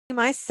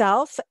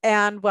myself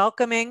and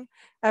welcoming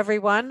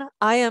everyone.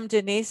 I am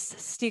Denise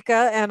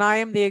Stika, and I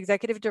am the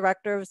Executive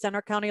Director of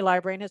Center County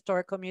Library and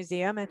Historical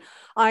Museum. And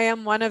I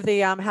am one of the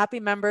happy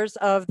members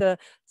of the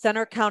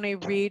Center County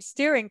Read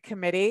Steering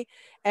Committee.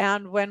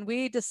 And when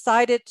we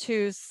decided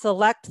to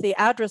select the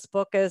address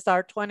book as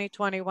our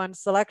 2021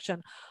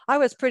 selection, I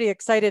was pretty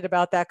excited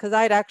about that because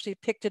I'd actually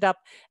picked it up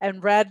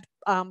and read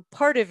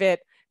part of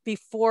it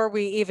before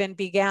we even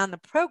began the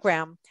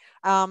program.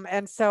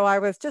 And so I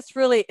was just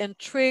really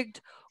intrigued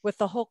with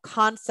the whole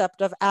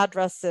concept of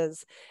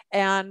addresses.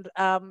 And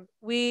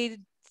we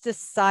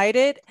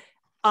decided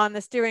on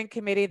the steering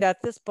committee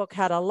that this book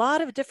had a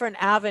lot of different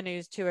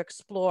avenues to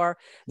explore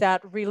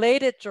that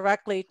related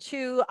directly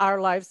to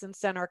our lives in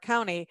Center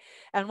County.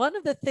 And one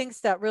of the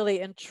things that really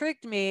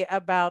intrigued me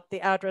about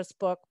the address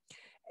book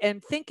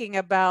and thinking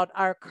about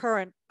our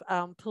current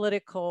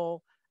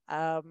political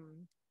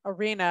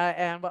arena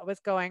and what was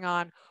going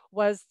on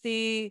was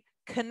the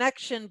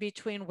connection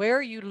between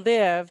where you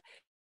live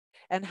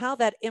and how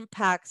that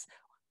impacts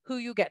who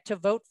you get to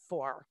vote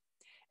for.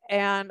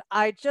 And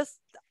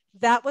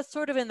that was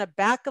sort of in the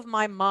back of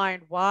my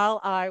mind while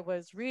I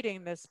was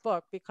reading this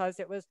book because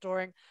it was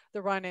during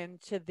the run-in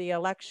to the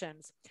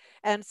elections.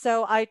 And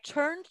so I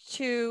turned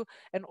to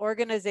an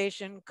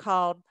organization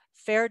called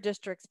Fair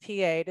Districts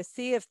PA to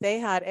see if they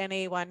had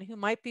anyone who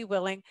might be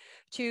willing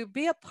to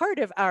be a part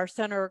of our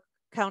Center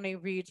County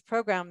Reads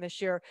program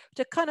this year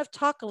to kind of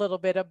talk a little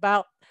bit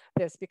about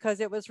this, because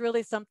it was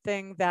really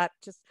something that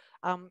just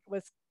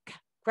was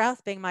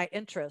grasping my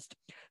interest.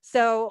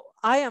 So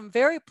I am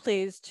very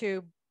pleased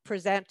to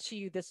present to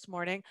you this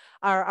morning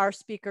our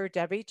speaker,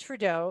 Debbie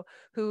Trudeau,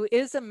 who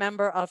is a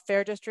member of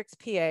Fair Districts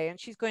PA, and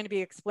she's going to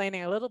be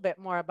explaining a little bit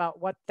more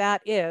about what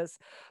that is.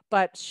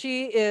 But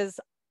she is,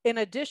 in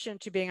addition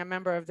to being a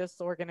member of this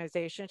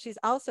organization, she's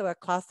also a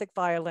classic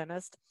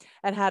violinist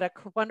and had a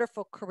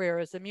wonderful career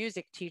as a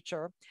music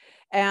teacher.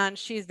 And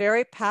she's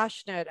very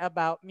passionate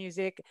about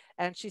music,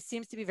 and she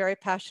seems to be very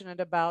passionate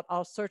about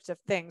all sorts of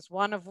things,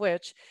 one of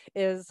which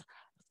is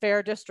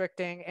fair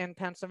districting in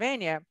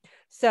Pennsylvania.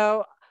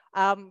 So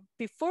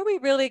before we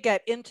really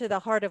get into the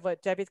heart of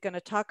what Debbie's going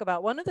to talk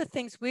about, one of the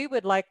things we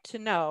would like to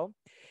know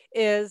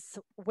is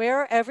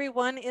where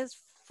everyone is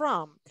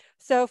from.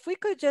 So if we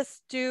could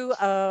just do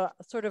a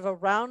sort of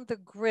around the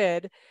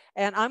grid,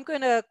 and I'm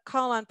going to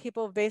call on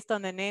people based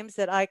on the names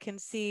that I can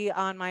see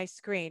on my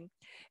screen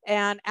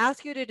and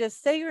ask you to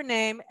just say your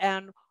name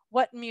and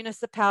what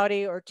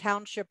municipality or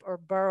township or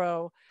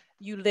borough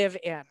you live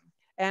in.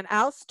 And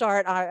I'll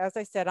start, as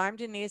I said, I'm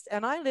Denise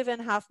and I live in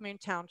Half Moon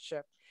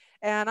Township.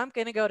 And I'm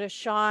going to go to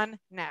Sean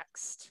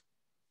next.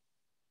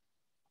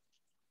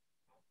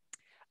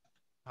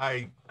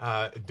 Hi,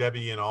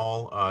 Debbie and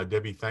all.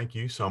 Debbie, thank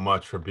you so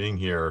much for being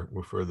here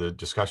for the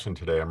discussion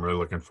today. I'm really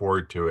looking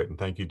forward to it. And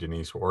thank you,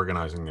 Denise, for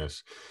organizing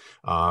this.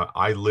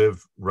 I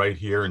live right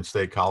here in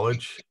State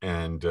College,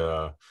 and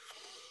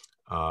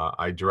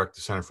I direct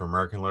the Center for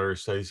American Literary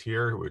Studies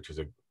here, which is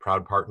a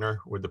proud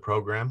partner with the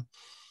program.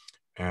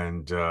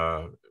 And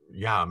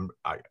yeah,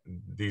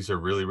 these are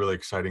really, really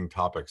exciting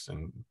topics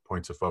and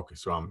points of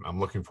focus. So I'm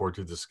looking forward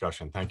to the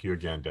discussion. Thank you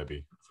again,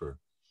 Debbie, for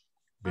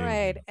being here. All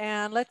right, here.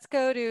 and let's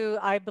go to,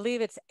 I believe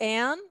it's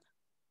Anne.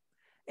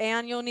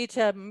 Anne, you'll need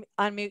to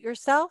unmute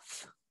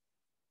yourself.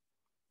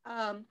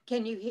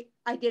 Can you hear?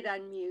 I did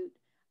unmute.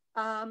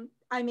 I'm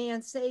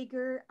Ann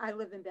Sager. I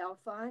live in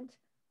Bellefonte.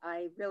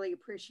 I really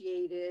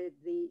appreciated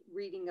the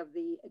reading of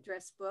the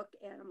address book,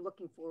 and I'm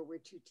looking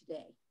forward to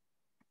today.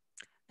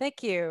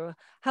 Thank you.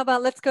 How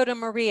about let's go to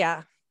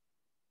Maria.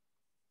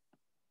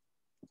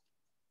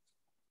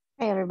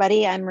 Hey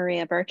everybody, I'm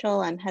Maria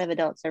Birchall. I'm head of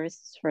adult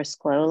services for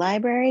SCLO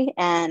Library,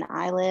 and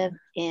I live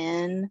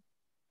in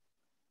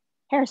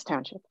Harris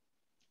Township.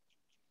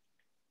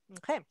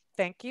 Okay,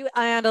 thank you.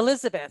 And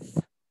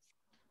Elizabeth.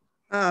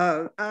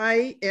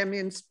 I am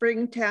in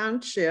Spring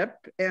Township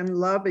and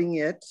loving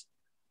it.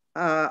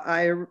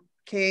 I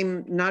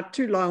came not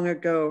too long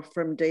ago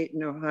from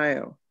Dayton,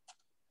 Ohio.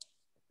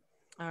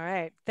 All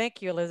right,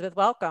 thank you, Elizabeth.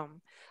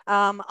 Welcome.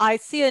 I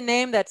see a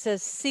name that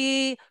says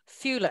C.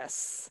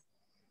 Fulis.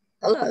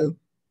 Hello.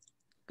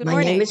 Good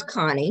morning. My name is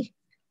Connie,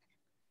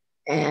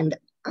 and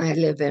I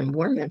live in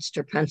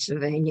Warminster,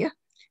 Pennsylvania,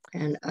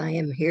 and I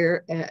am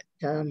here at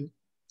the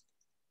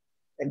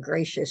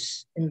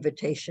gracious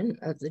invitation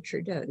of the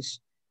Trudeaus.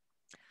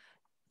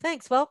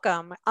 Thanks,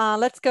 welcome.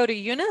 Let's go to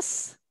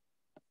Eunice.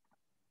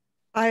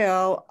 Hi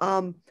all.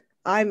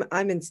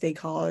 I'm in State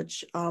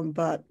College,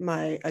 but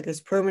my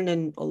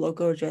permanent or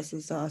local address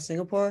is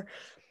Singapore.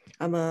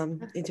 I'm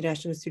an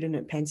international student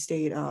at Penn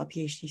State,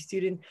 PhD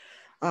student.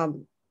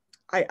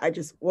 I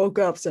just woke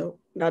up, so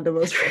not the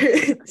most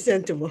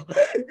presentable.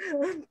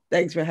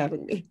 Thanks for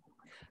having me.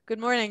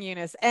 Good morning,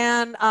 Eunice.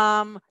 And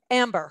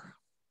Amber.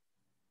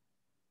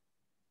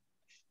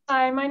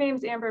 Hi, my name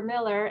is Amber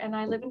Miller, and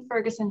I live in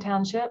Ferguson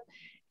Township.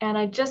 And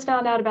I just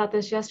found out about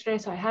this yesterday,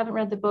 so I haven't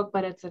read the book,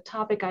 but it's a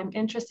topic I'm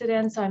interested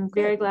in. So I'm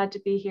very glad to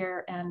be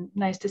here, and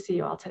nice to see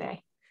you all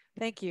today.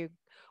 Thank you.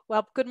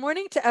 Well, good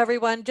morning to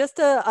everyone. Just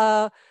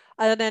a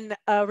And then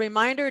a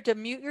reminder to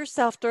mute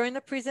yourself during the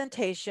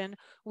presentation.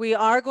 We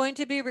are going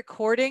to be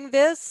recording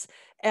this,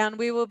 and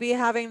we will be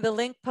having the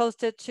link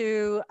posted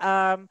to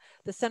the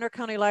Center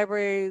County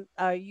Library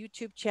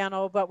YouTube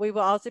channel, but we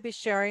will also be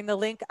sharing the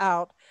link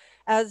out.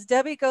 As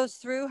Debbie goes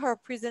through her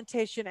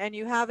presentation and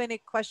you have any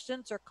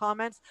questions or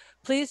comments,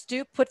 please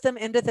do put them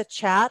into the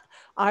chat.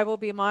 I will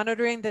be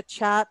monitoring the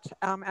chat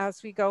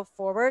as we go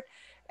forward.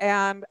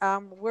 And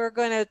we're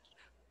going to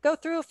go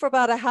through for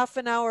about a half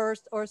an hour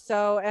or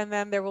so, and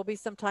then there will be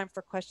some time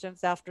for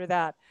questions after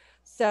that.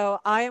 So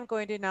I am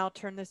going to now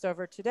turn this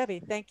over to Debbie.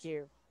 Thank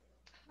you.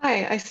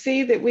 Hi, I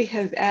see that we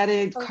have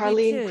added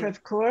Carlene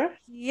Krivkor.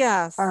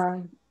 Yes.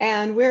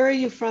 And where are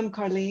you from,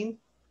 Carlene?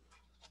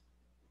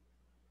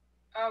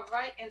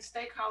 Right in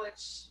State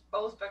College,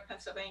 Boalsburg,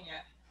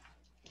 Pennsylvania.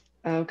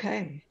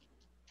 Okay.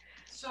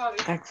 Sorry.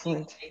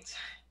 Excellent.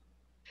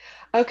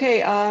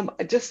 Okay,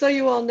 just so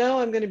you all know,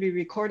 I'm going to be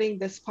recording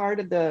this part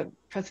of the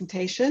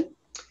presentation.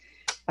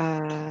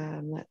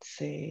 Let's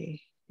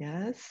see.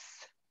 Yes.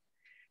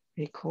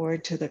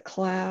 Record to the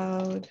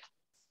cloud.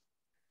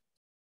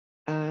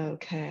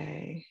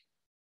 Okay.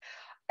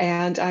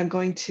 And I'm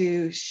going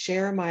to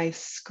share my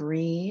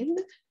screen.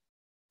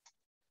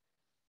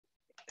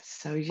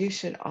 So you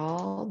should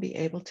all be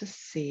able to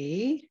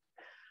see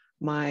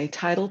my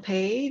title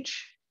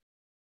page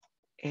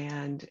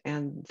and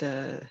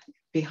the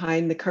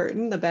behind the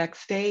curtain, the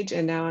backstage.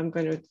 And now I'm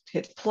going to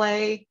hit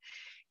play,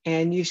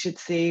 and you should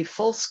see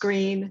full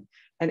screen,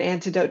 An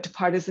Antidote to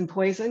Partisan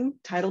Poison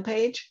title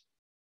page,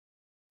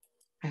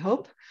 I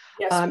hope.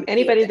 Yes,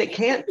 anybody that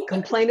can't,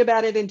 complain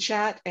about it in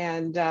chat,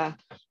 and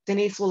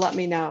Denise will let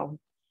me know.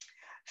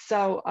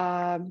 So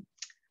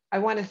I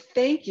want to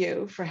thank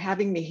you for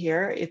having me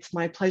here. It's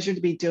my pleasure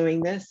to be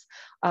doing this.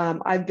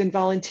 I've been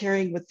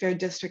volunteering with Fair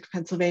District,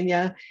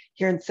 Pennsylvania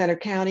here in Center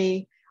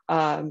County,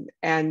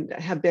 and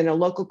have been a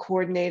local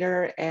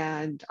coordinator,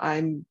 and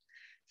I'm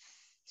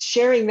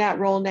sharing that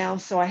role now,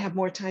 so I have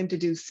more time to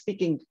do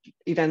speaking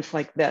events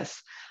like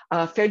this.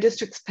 Fair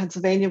Districts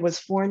Pennsylvania was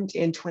formed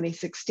in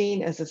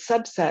 2016 as a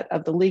subset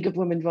of the League of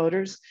Women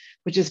Voters,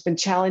 which has been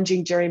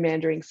challenging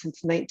gerrymandering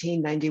since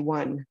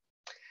 1991.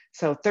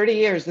 So 30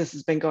 years this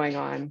has been going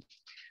on.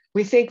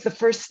 We think the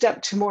first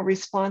step to more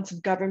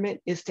responsive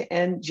government is to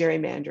end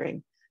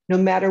gerrymandering. No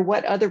matter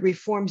what other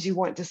reforms you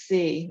want to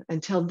see,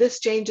 until this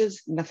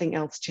changes, nothing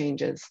else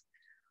changes.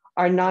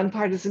 Our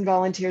nonpartisan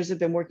volunteers have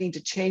been working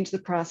to change the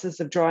process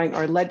of drawing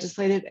our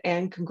legislative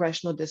and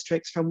congressional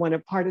districts from one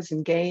of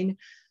partisan gain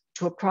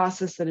to a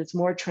process that is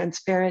more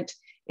transparent,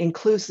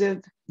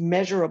 inclusive,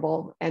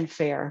 measurable, and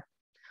fair.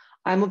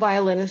 I'm a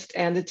violinist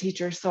and a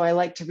teacher, so I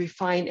like to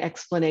refine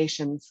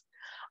explanations.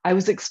 I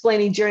was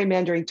explaining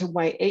gerrymandering to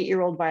my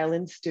 8-year-old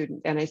violin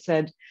student, and I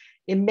said,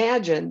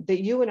 imagine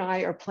that you and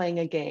I are playing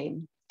a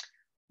game.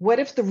 What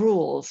if the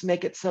rules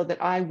make it so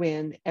that I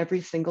win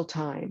every single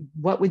time?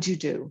 What would you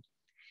do?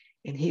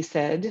 And he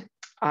said,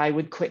 I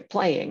would quit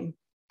playing.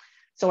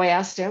 So I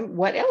asked him,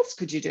 what else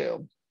could you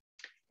do?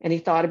 And he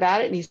thought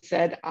about it, and he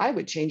said, I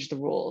would change the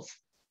rules.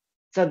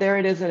 So there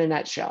it is in a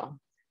nutshell.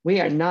 We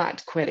are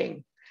not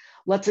quitting.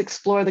 Let's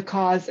explore the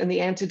cause and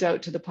the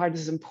antidote to the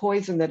partisan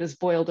poison that has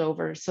boiled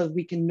over, so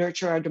we can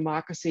nurture our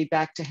democracy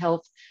back to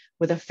health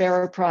with a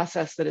fairer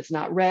process that is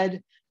not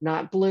red,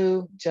 not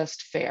blue,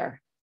 just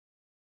fair.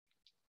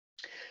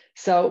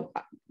 So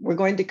we're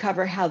going to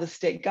cover how the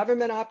state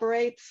government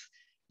operates,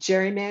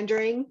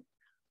 gerrymandering,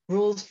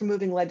 rules for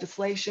moving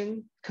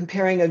legislation,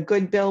 comparing a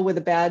good bill with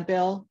a bad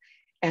bill,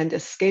 and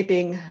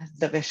escaping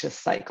the vicious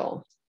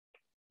cycle.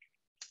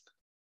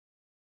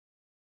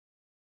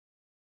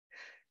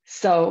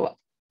 So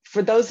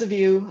for those of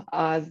you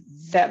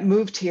that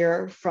moved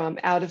here from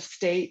out of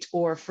state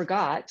or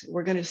forgot,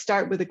 we're going to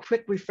start with a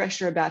quick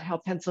refresher about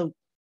how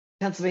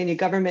Pennsylvania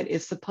government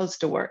is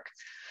supposed to work.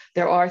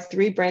 There are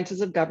 3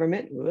 branches of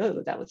government.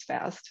 Whoa, that was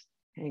fast.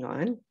 Hang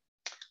on.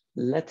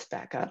 Let's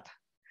back up.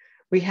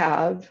 We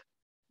have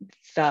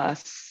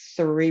the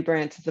 3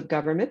 branches of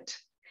government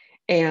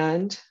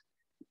and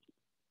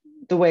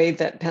the way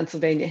that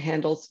Pennsylvania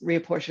handles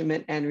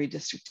reapportionment and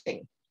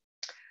redistricting.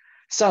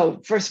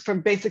 So first, from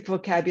basic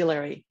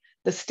vocabulary,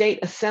 the state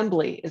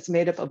assembly is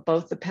made up of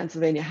both the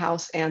Pennsylvania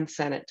House and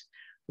Senate.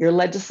 Your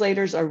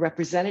legislators are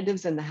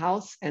representatives in the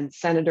House and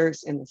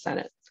senators in the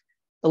Senate.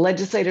 The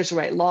legislators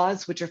write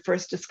laws, which are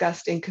first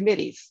discussed in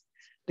committees.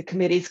 The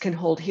committees can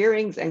hold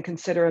hearings and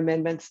consider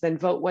amendments, then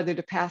vote whether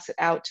to pass it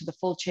out to the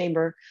full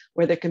chamber,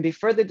 where there can be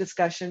further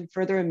discussion,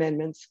 further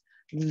amendments.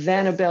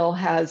 Then a bill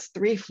has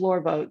 3 floor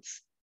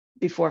votes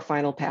before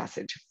final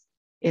passage.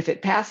 If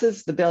it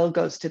passes, the bill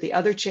goes to the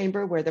other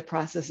chamber, where the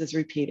process is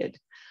repeated.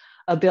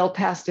 A bill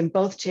passed in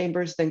both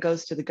chambers then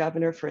goes to the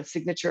governor for a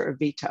signature or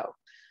veto.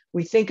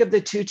 We think of the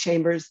 2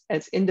 chambers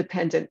as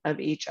independent of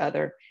each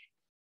other,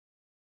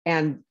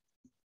 and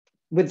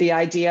with the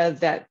idea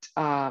that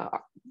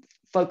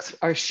folks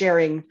are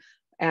sharing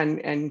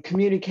and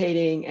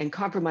communicating and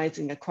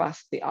compromising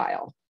across the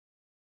aisle.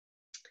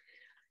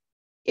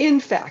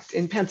 In fact,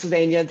 in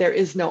Pennsylvania, there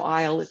is no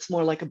aisle. It's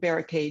more like a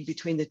barricade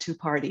between the 2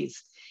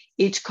 parties.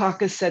 Each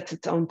caucus sets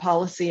its own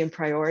policy and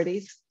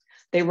priorities.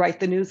 They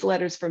write the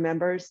newsletters for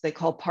members, they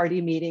call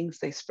party meetings,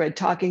 they spread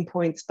talking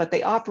points, but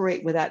they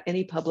operate without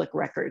any public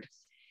record.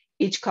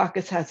 Each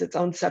caucus has its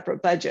own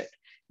separate budget.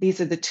 These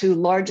are the two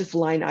largest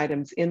line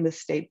items in the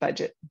state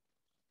budget.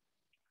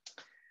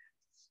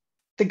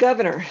 The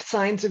governor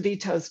signs or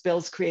vetoes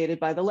bills created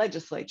by the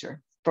legislature.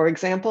 For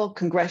example,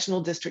 congressional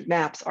district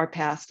maps are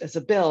passed as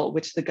a bill,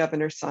 which the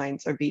governor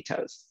signs or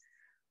vetoes.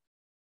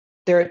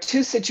 There are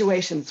two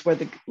situations where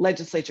the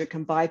legislature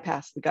can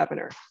bypass the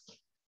governor.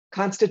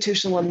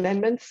 Constitutional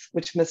amendments,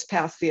 which must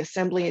pass the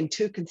assembly in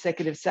 2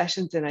 consecutive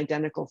sessions in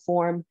identical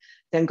form,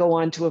 then go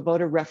on to a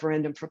voter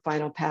referendum for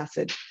final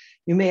passage.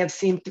 You may have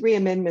seen 3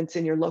 amendments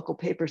in your local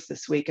papers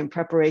this week in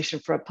preparation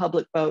for a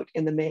public vote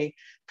in the May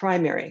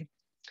primary.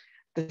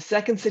 The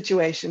second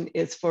situation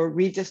is for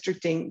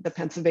redistricting the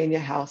Pennsylvania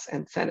House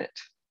and Senate.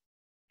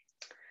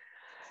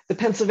 The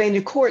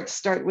Pennsylvania courts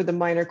start with the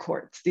minor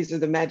courts. These are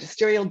the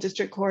magisterial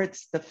district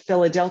courts, the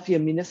Philadelphia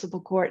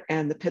Municipal Court,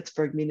 and the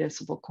Pittsburgh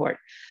Municipal Court.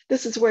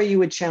 This is where you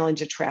would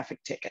challenge a traffic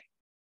ticket.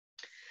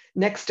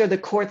 Next are the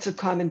courts of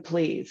common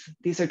pleas.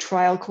 These are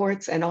trial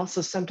courts and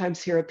also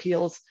sometimes hear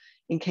appeals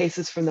in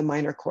cases from the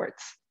minor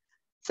courts.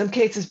 Some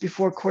cases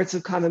before courts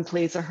of common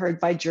pleas are heard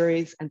by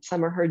juries and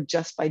some are heard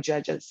just by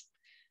judges.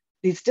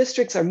 These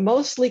districts are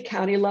mostly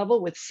county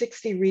level with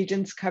 60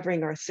 regions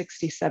covering our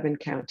 67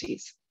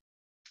 counties.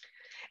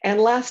 And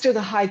last are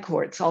the high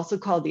courts, also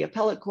called the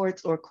appellate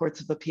courts or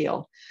courts of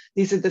appeal.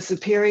 These are the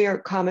Superior,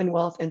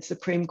 Commonwealth, and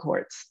Supreme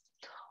Courts.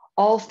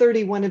 All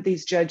 31 of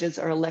these judges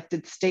are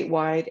elected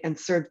statewide and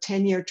serve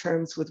 10-year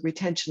terms with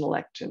retention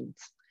elections.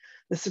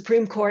 The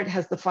Supreme Court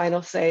has the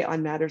final say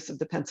on matters of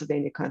the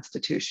Pennsylvania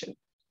Constitution.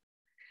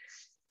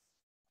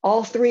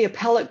 All 3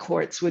 appellate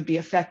courts would be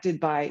affected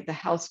by the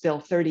House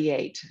Bill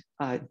 38,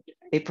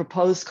 a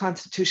proposed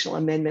constitutional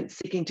amendment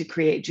seeking to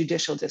create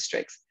judicial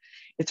districts.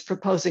 It's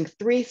proposing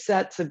 3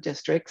 sets of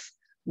districts,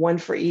 1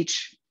 for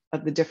each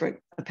of the different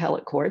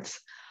appellate courts.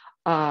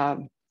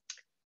 And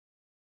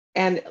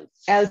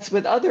as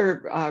with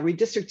other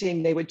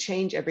redistricting, they would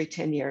change every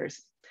 10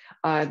 years.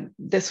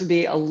 This would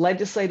be a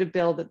legislative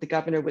bill that the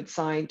governor would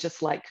sign,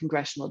 just like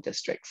congressional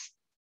districts.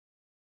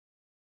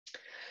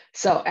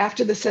 So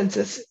after the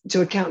census,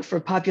 to account for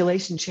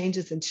population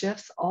changes and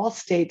shifts, all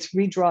states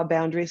redraw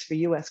boundaries for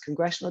US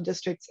congressional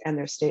districts and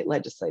their state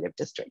legislative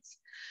districts.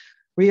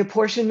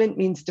 Reapportionment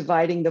means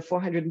dividing the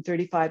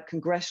 435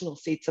 congressional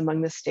seats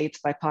among the states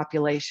by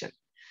population.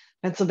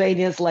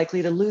 Pennsylvania is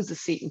likely to lose a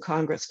seat in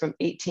Congress from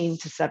 18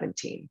 to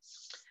 17.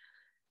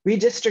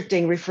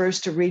 Redistricting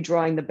refers to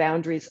redrawing the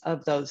boundaries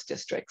of those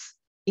districts.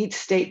 Each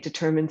state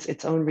determines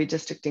its own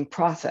redistricting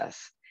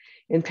process.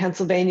 In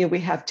Pennsylvania, we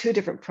have 2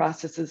 different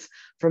processes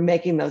for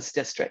making those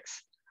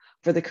districts.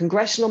 For the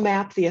congressional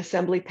map, the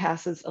assembly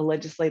passes a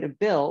legislative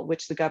bill,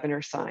 which the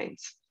governor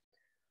signs.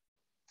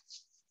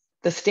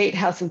 The state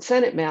House and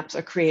Senate maps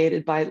are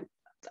created by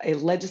a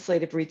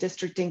Legislative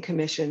Redistricting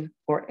Commission,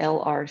 or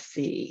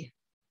LRC.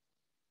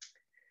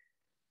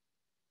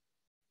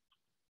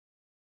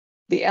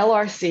 The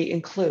LRC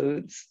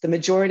includes the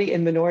majority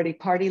and minority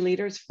party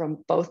leaders from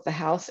both the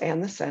House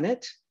and the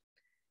Senate.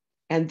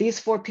 And these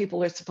 4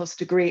 people are supposed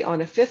to agree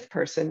on a 5th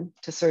person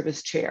to serve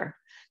as chair.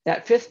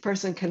 That 5th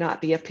person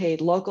cannot be a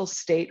paid local,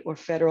 state, or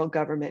federal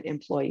government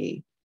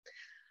employee.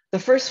 The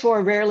first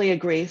 4 rarely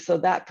agree, so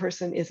that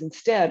person is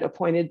instead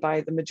appointed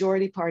by the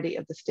majority party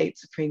of the state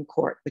Supreme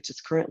Court, which is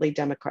currently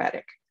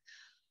Democratic.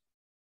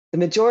 The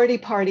majority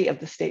party of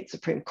the state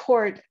Supreme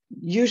Court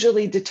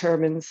usually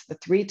determines the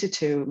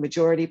 3-2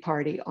 majority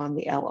party on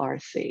the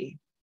LRC.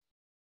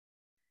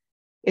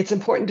 It's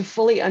important to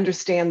fully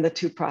understand the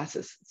 2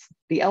 processes.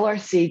 The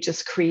LRC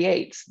just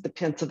creates the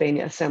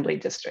Pennsylvania Assembly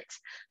districts.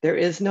 There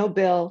is no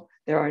bill,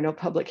 there are no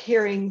public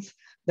hearings,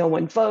 no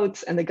one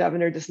votes, and the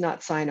governor does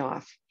not sign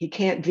off. He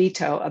can't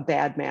veto a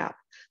bad map.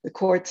 The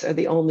courts are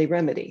the only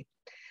remedy.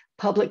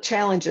 Public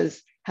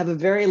challenges have a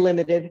very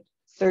limited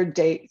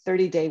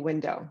 30-day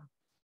window.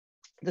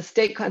 The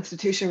state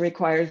constitution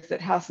requires that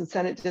House and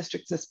Senate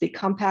districts must be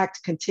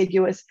compact,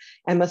 contiguous,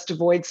 and must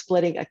avoid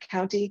splitting a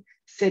county,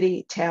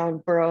 city,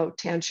 town, borough,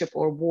 township,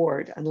 or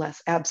ward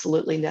unless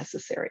absolutely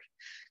necessary.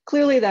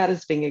 Clearly, that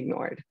is being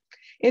ignored.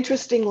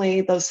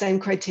 Interestingly, those same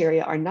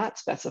criteria are not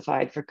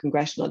specified for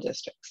congressional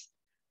districts.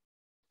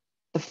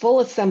 The full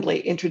assembly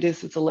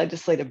introduces a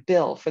legislative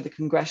bill for the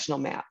congressional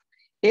map.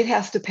 It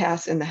has to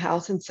pass in the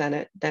House and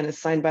Senate, then is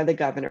signed by the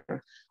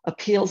governor.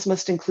 Appeals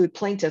must include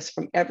plaintiffs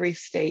from every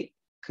state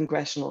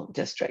congressional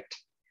district.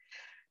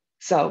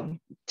 So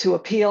to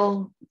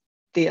appeal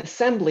the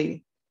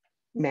assembly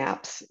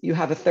maps, you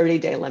have a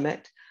 30-day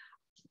limit.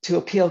 To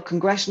appeal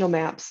congressional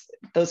maps,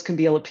 those can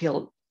be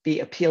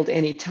appealed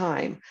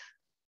anytime.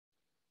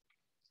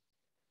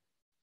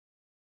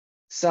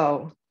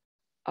 So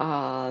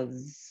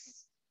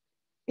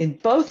in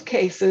both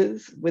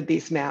cases with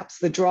these maps,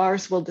 the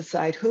drawers will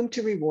decide whom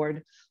to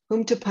reward,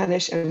 whom to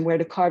punish, and where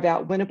to carve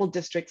out winnable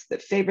districts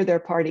that favor their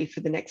party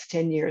for the next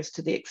 10 years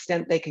to the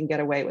extent they can get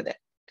away with it.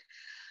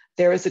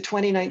 There is a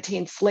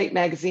 2019 Slate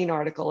magazine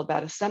article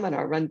about a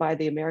seminar run by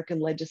the American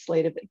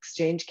Legislative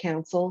Exchange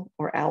Council,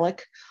 or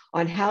ALEC,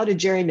 on how to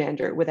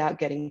gerrymander without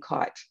getting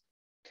caught.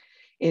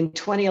 In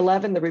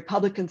 2011, the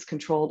Republicans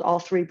controlled all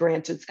three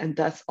branches and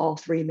thus all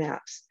three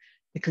maps.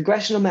 The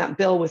congressional map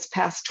bill was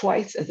passed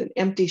twice as an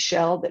empty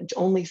shell that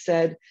only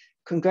said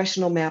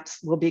congressional maps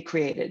will be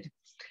created.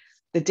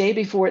 The day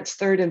before its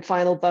third and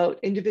final vote,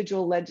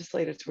 individual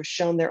legislators were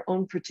shown their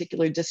own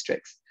particular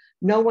districts.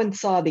 No one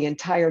saw the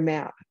entire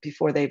map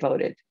before they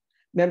voted.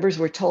 Members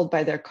were told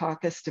by their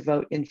caucus to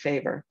vote in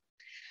favor.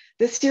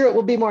 This year it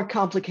will be more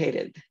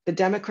complicated. The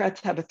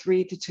Democrats have a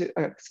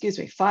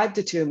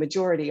 5-2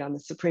 majority on the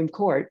Supreme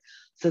Court,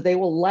 so they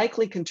will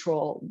likely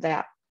control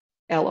that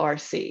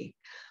LRC.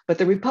 But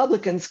the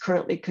Republicans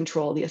currently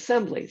control the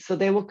Assembly, so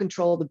they will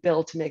control the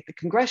bill to make the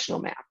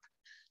congressional map.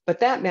 But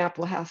that map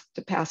will have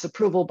to pass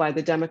approval by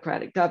the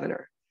Democratic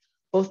governor.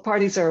 Both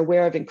parties are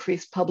aware of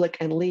increased public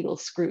and legal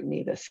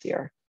scrutiny this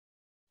year.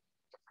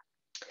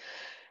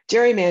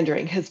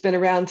 Gerrymandering has been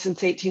around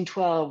since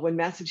 1812 when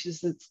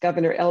Massachusetts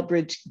Governor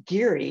Elbridge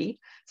Gerry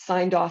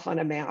signed off on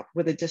a map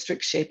with a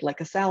district shaped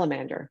like a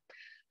salamander.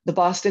 The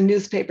Boston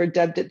newspaper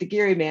dubbed it the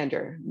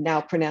gerrymander,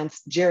 now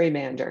pronounced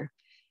gerrymander.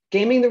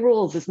 Gaming the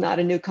rules is not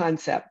a new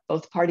concept.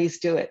 Both parties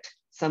do it.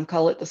 Some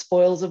call it the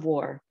spoils of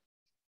war.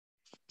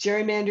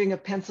 Gerrymandering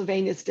of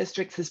Pennsylvania's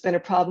districts has been a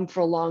problem for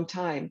a long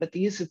time, but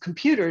the use of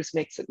computers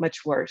makes it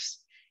much worse.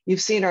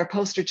 You've seen our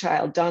poster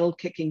child, Donald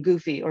kicking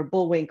Goofy or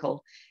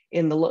Bullwinkle,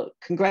 in the old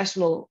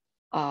congressional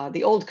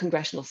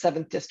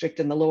 7th district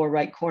in the lower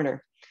right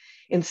corner.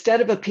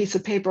 Instead of a piece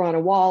of paper on a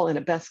wall and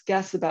a best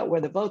guess about where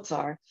the votes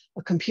are,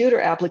 a computer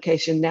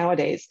application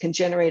nowadays can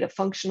generate a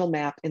functional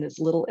map in as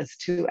little as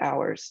 2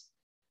 hours.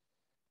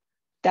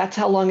 That's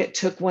how long it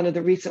took one of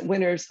the recent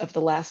winners of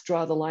the last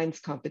Draw the Lines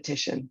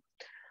competition.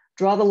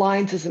 Draw the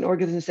Lines is an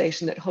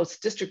organization that hosts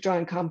district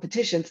drawing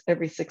competitions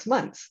every 6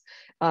 months.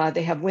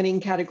 They have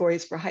winning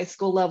categories for high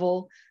school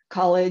level,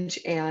 college,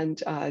 and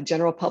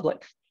general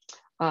public.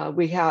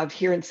 We have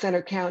here in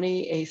Center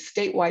County a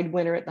statewide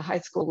winner at the high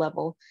school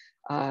level.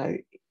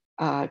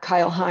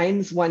 Kyle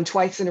Hines won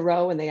twice in a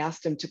row, and they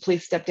asked him to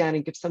please step down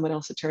and give someone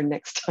else a turn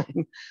next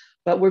time.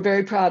 But we're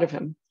very proud of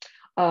him.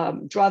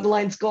 Draw the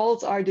Line's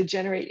goals are to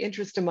generate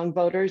interest among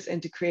voters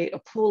and to create a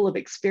pool of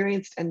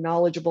experienced and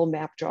knowledgeable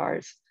map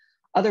drawers.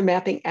 Other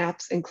mapping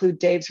apps include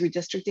Dave's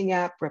redistricting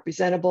app,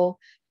 Representable,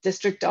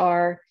 District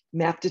R,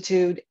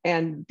 Maptitude,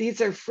 and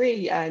these are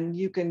free and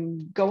you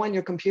can go on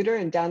your computer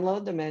and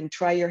download them and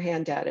try your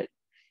hand at it.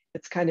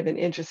 It's kind of an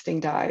interesting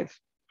dive.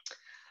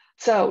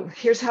 So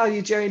here's how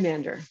you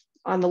gerrymander.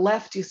 On the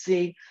left, you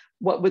see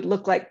what would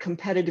look like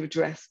competitive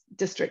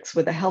districts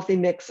with a healthy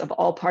mix of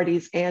all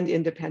parties and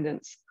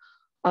independents.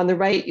 On the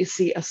right, you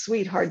see a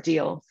sweetheart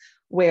deal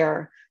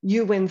where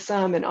you win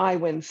some and I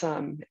win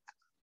some.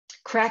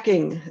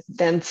 Cracking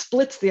then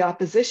splits the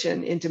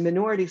opposition into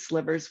minority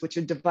slivers, which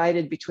are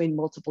divided between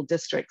multiple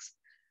districts.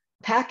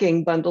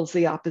 Packing bundles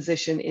the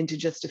opposition into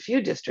just a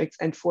few districts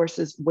and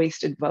forces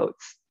wasted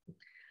votes.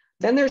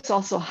 Then there's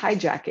also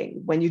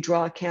hijacking, when you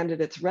draw a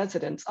candidate's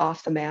residence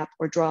off the map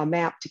or draw a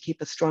map to keep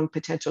a strong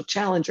potential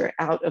challenger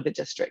out of a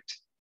district.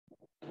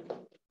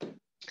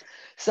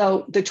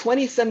 So the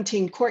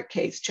 2017 court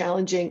case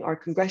challenging our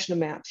congressional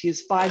maps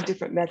used 5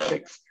 different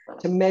metrics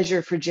to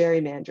measure for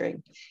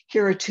gerrymandering.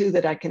 Here are 2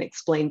 that I can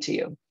explain to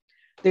you.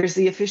 There's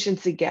the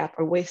efficiency gap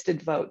or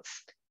wasted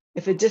votes.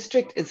 If a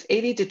district is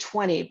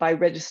 80-20 by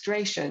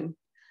registration,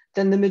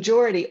 then the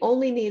majority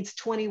only needs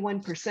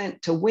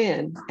 21% to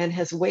win and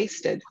has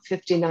wasted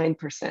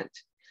 59%.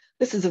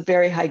 This is a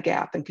very high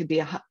gap and could be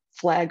a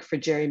flag for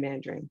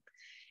gerrymandering.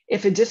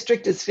 If a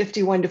district is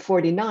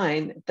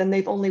 51-49, then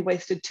they've only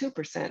wasted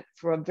 2%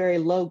 for a very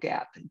low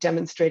gap,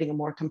 demonstrating a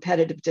more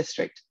competitive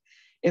district.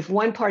 If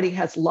one party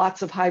has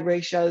lots of high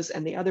ratios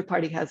and the other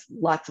party has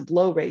lots of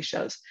low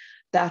ratios,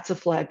 that's a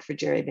flag for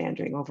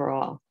gerrymandering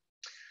overall.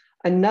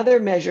 Another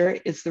measure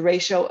is the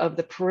ratio of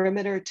the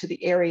perimeter to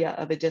the area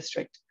of a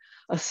district.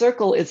 A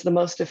circle is the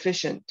most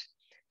efficient.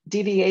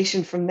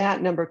 Deviation from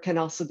that number can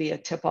also be a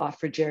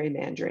tip-off for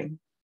gerrymandering.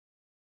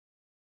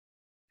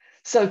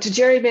 So to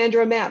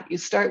gerrymander a map, you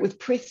start with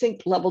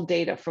precinct level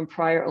data from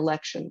prior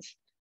elections.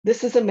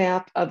 This is a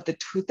map of the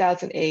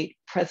 2008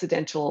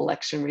 presidential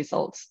election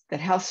results that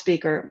House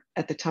Speaker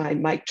at the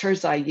time, Mike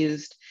Turzai,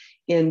 used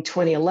in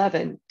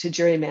 2011 to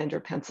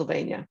gerrymander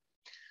Pennsylvania.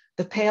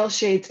 The pale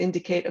shades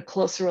indicate a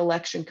closer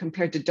election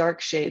compared to dark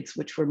shades,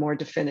 which were more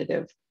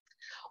definitive.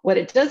 What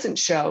it doesn't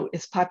show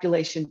is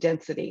population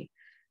density.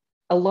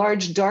 A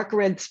large dark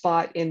red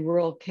spot in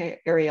rural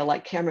area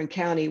like Cameron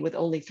County with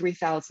only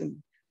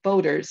 3,000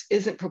 voters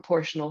isn't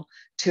proportional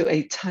to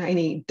a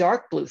tiny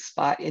dark blue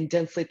spot in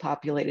densely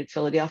populated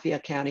Philadelphia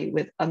County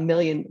with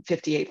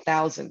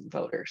 1,058,000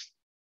 voters.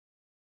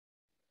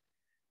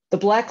 The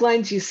black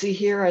lines you see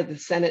here are the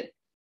Senate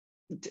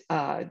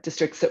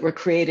districts that were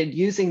created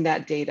using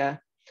that data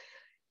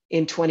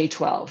in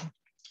 2012.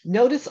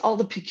 Notice all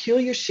the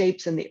peculiar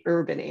shapes in the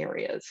urban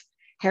areas.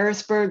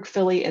 Harrisburg,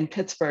 Philly, and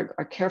Pittsburgh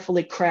are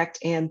carefully cracked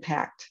and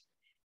packed.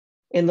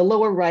 In the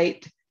lower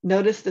right,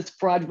 Notice this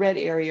broad red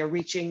area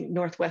reaching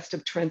northwest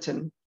of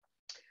Trenton.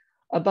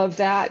 Above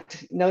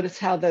that, notice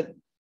how the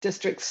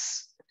district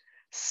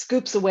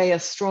scoops away a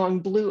strong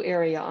blue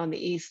area on the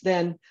east,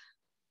 then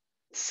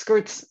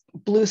skirts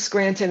blue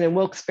Scranton and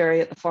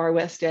Wilkes-Barre at the far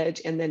west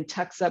edge, and then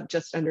tucks up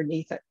just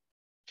underneath it.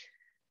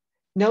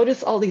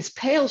 Notice all these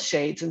pale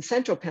shades in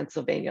central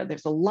Pennsylvania.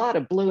 There's a lot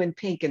of blue and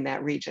pink in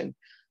that region.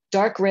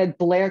 Dark red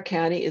Blair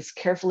County is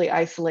carefully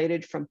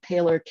isolated from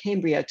paler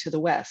Cambria to the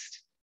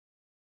west.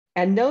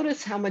 And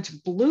notice how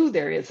much blue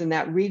there is in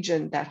that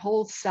region, that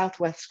whole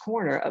southwest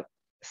corner of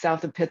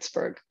south of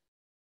Pittsburgh.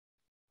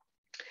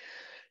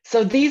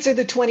 So these are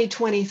the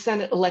 2020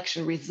 Senate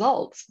election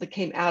results that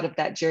came out of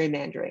that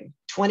gerrymandering.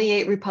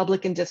 28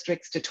 Republican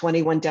districts to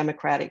 21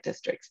 Democratic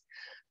districts.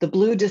 The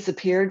blue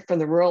disappeared from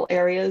the rural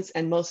areas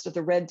and most of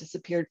the red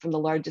disappeared from the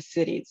largest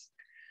cities.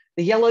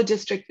 The yellow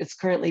district is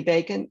currently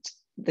vacant.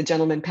 The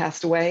gentleman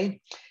passed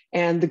away.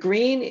 And the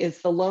green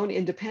is the lone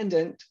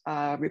independent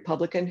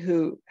Republican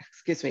who,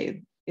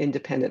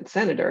 independent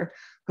senator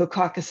who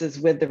caucuses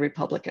with the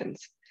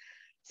Republicans.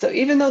 So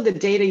even though the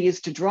data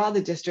used to draw the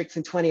districts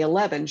in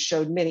 2011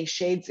 showed many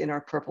shades in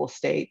our purple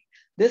state,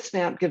 this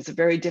map gives a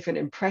very different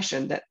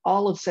impression that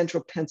all of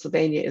central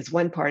Pennsylvania is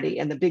one party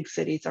and the big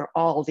cities are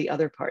all the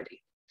other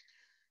party.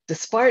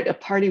 Despite a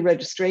party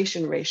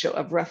registration ratio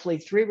of roughly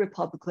 3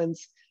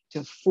 Republicans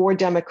to 4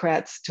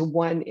 Democrats to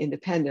 1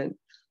 independent,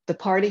 the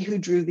party who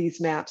drew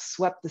these maps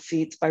swept the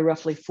seats by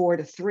roughly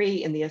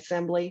 4-3 in the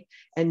Assembly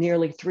and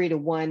nearly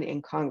 3-1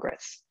 in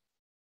Congress.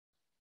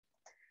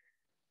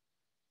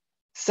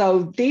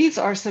 So these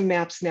are some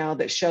maps now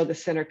that show the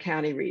Center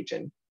County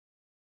region.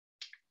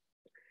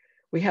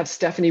 We have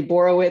Stephanie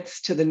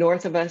Borowitz to the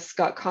north of us.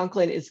 Scott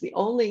Conklin is the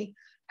only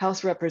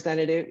House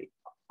representative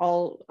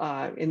all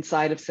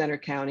inside of Center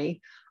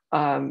County.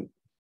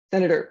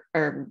 Representative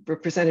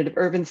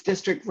Irvin's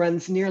district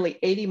runs nearly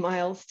 80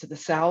 miles to the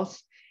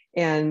south,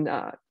 and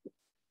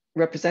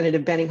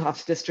Representative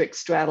Benninghoff's district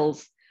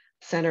straddles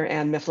Center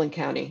and Mifflin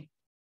County.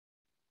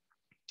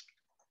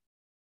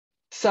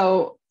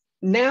 So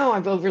now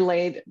I've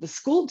overlaid the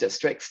school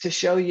districts to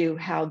show you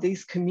how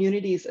these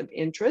communities of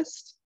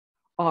interest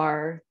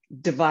are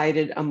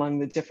divided among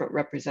the different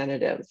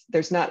representatives.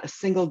 There's not a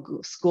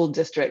single school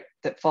district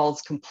that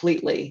falls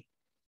completely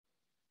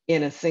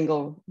in a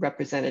single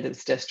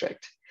representative's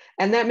district.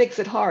 And that makes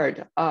it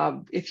hard.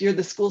 If you're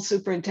the school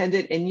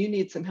superintendent and you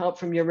need some help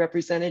from your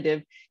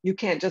representative, you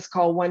can't just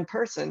call one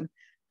person.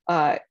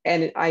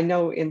 And I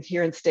know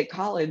here in State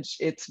College,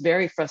 it's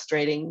very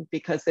frustrating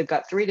because they've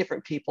got 3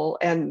 different people,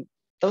 and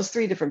those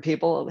 3 different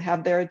people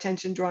have their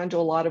attention drawn to a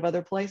lot of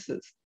other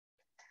places.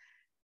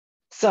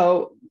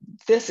 So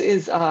this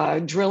is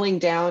drilling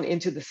down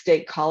into the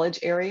State College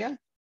area.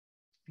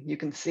 You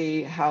can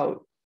see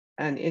how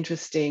an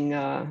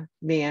interesting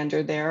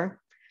meander there.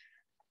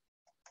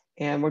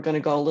 And we're going to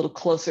go a little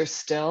closer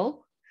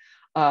still.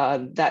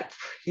 That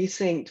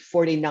precinct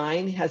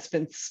 49 has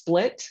been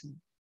split.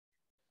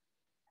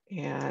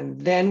 And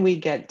then we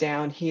get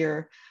down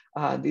here.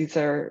 These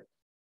are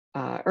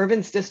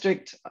Irvin's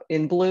district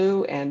in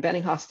blue and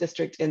Benninghoff's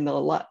district in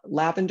the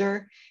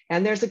lavender.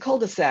 And there's a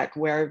cul-de-sac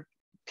where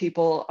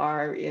people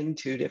are in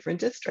 2 different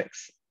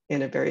districts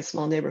in a very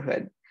small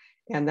neighborhood.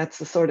 And that's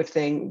the sort of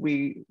thing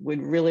we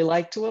would really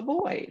like to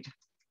avoid.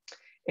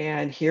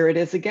 And here it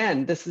is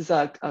again. This is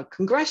a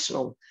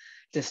congressional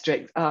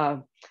district.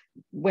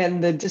 When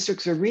the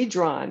districts were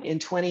redrawn in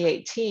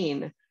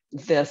 2018,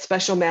 the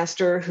special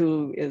master,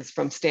 who is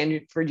from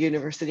Stanford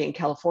University in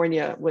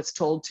California, was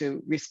told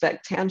to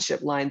respect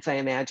township lines, I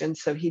imagine,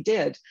 so he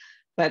did.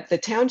 But the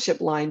township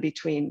line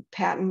between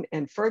Patton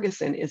and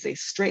Ferguson is a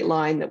straight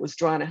line that was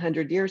drawn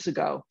 100 years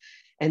ago.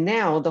 And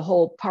now the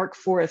whole Park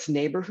Forest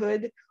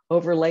neighborhood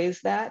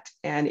overlays that,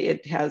 and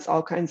it has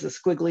all kinds of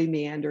squiggly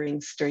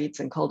meandering streets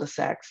and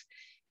cul-de-sacs.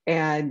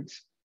 And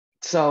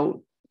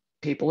so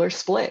people are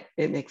split.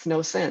 It makes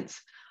no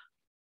sense.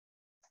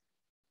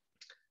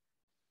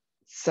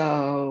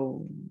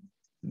 So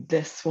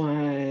this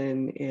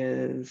one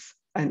is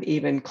an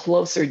even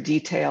closer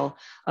detail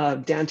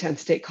of downtown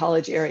State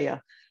College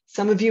area.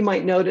 Some of you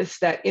might notice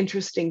that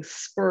interesting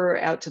spur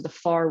out to the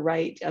far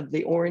right of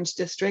the orange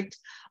district.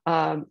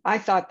 I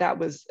thought that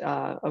was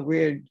a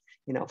weird,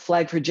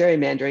 flag for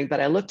gerrymandering, but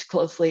I looked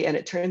closely and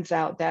it turns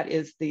out that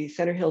is the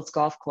Center Hills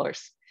Golf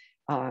Course.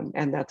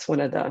 And that's one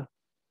of the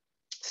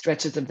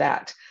stretches of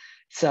that.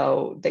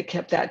 So they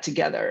kept that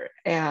together.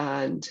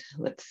 And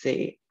let's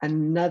see,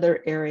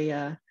 another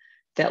area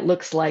that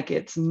looks like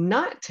it's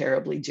not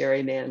terribly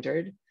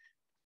gerrymandered.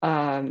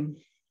 I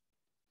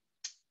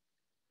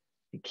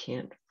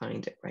can't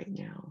find it right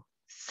now.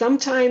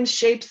 Sometimes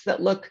shapes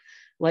that look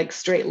like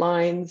straight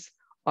lines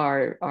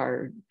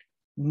are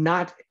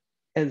not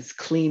as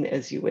clean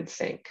as you would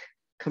think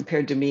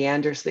compared to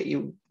meanders that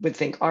you would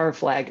think are a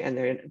flag,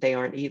 and they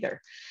aren't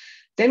either.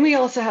 Then we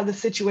also have the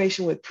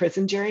situation with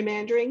prison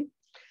gerrymandering.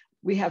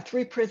 We have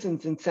 3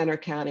 prisons in Center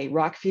County,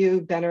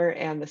 Rockview, Benner,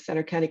 and the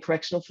Center County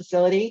Correctional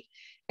Facility.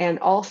 And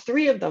all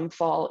 3 of them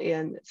fall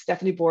in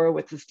Stephanie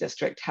Borowitz's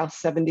district, House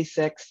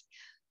 76.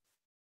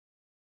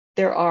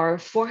 there are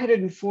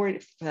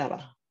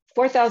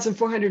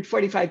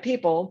 4,445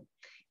 people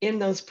in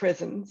those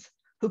prisons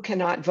who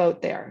cannot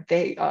vote there.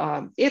 They,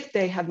 if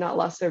they have not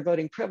lost their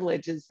voting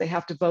privileges, they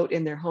have to vote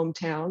in their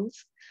hometowns.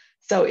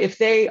 So if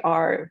they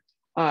are,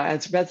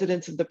 as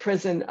residents of the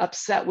prison,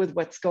 upset with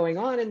what's going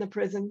on in the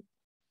prison,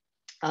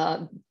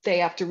 they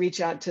have to reach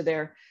out to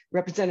their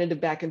representative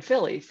back in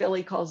Philly.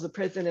 Philly calls the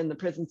prison and the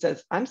prison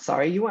says, I'm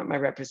sorry, you aren't my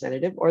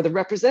representative. Or the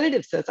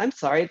representative says, I'm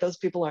sorry, those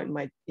people aren't in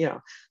my,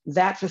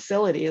 that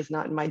facility is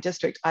not in my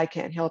district. I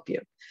can't help you.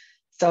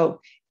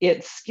 So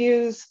it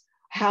skews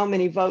how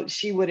many votes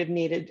she would have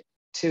needed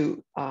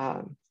to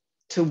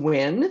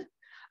win.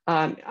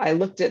 I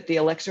looked at the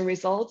election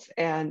results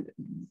and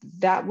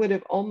that would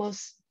have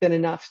almost been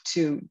enough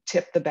to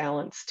tip the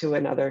balance to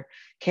another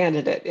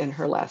candidate in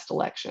her last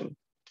election.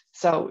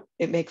 So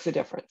it makes a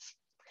difference.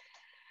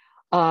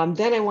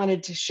 Then I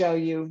wanted to show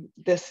you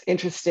this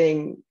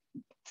interesting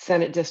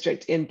Senate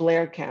district in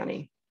Blair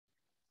County.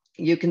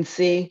 You can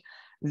see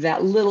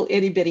that little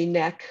itty bitty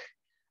neck.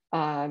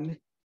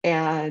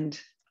 And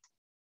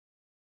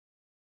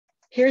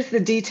here's the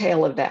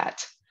detail of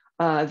that.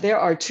 There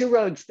are two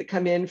roads that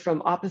come in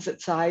from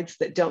opposite sides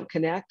that don't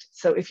connect.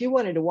 So if you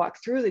wanted to walk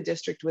through the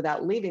district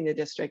without leaving the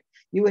district,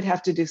 you would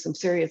have to do some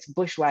serious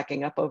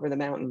bushwhacking up over the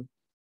mountain.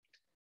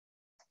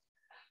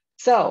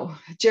 So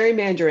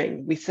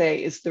gerrymandering, we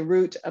say, is the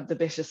root of the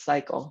vicious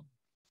cycle.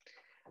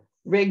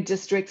 Rigged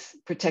districts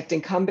protect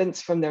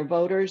incumbents from their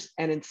voters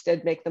and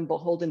instead make them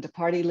beholden to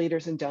party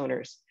leaders and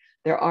donors.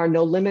 There are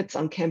no limits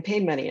on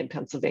campaign money in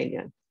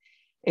Pennsylvania.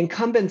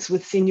 Incumbents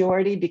with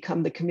seniority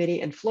become the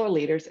committee and floor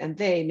leaders, and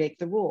they make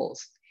the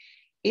rules.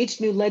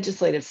 Each new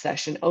legislative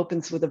session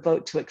opens with a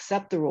vote to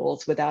accept the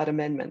rules without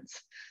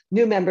amendments.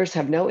 New members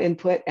have no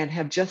input and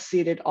have just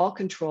ceded all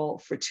control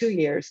for 2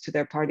 years to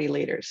their party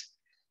leaders.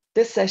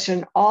 This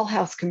session, all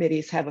House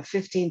committees have a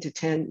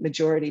 15-to-10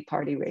 majority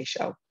party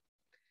ratio.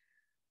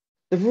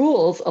 The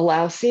rules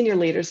allow senior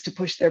leaders to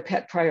push their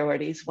pet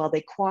priorities while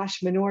they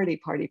quash minority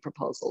party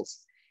proposals.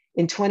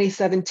 In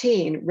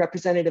 2017,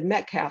 Representative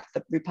Metcalf,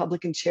 the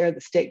Republican chair of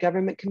the State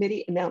Government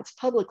Committee, announced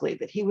publicly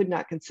that he would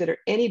not consider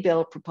any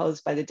bill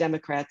proposed by the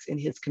Democrats in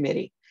his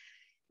committee.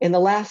 In the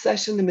last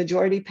session, the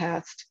majority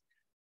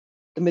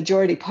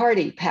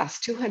party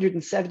passed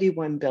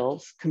 271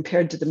 bills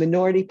compared to the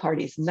minority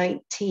party's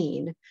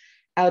 19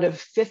 out of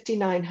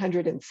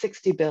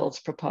 5,960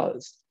 bills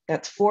proposed.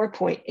 That's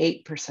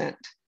 4.8%.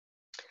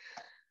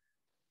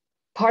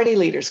 Party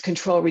leaders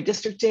control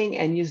redistricting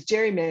and use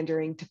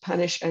gerrymandering to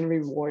punish and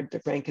reward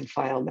the rank and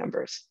file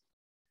members.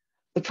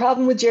 The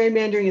problem with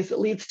gerrymandering is it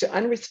leads to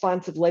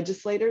unresponsive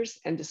legislators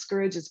and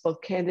discourages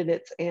both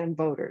candidates and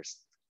voters.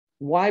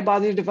 Why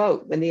bother to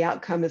vote when the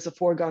outcome is a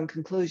foregone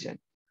conclusion?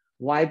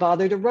 Why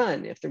bother to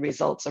run if the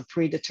results are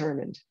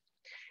predetermined?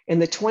 In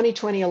the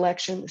 2020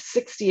 election,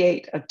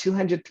 68 of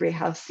 203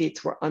 House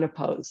seats were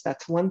unopposed.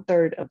 That's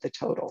 1/3 of the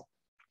total.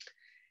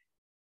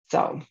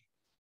 So,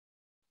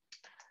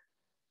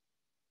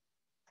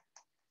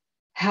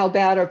 how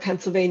bad are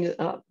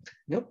Pennsylvania?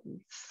 Nope,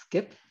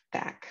 skip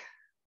back.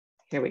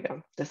 Here we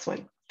go, this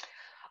one.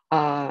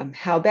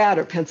 How bad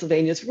are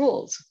Pennsylvania's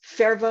rules?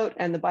 Fair Vote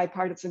and the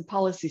Bipartisan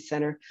Policy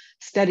Center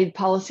studied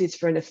policies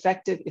for an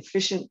effective,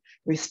 efficient,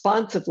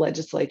 responsive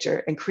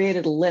legislature and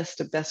created a list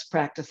of best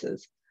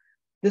practices.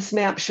 This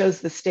map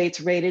shows the states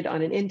rated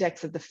on an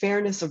index of the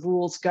fairness of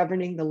rules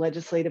governing the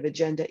legislative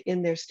agenda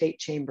in their state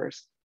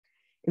chambers.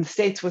 In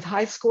states with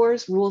high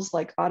scores, rules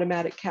like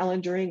automatic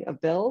calendaring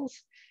of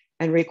bills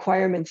and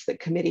requirements that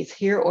committees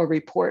hear or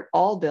report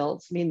all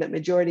bills mean that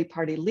majority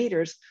party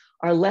leaders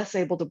are less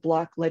able to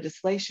block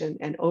legislation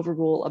and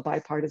overrule a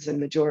bipartisan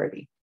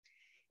majority.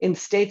 In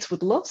states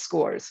with low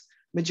scores,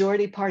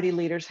 majority party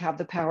leaders have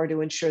the power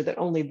to ensure that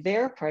only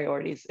their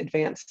priorities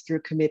advance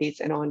through committees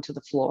and onto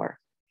the floor.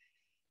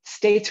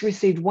 States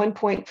received 1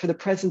 point for the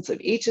presence of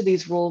each of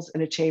these rules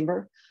in a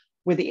chamber,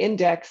 with the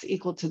index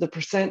equal to the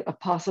percent of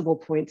possible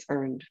points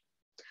earned.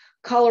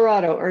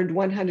 Colorado earned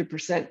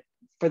 100%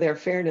 for their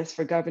fairness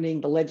for governing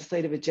the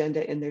legislative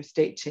agenda in their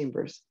state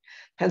chambers.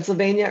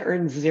 Pennsylvania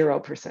earned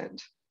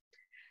 0%.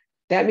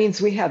 That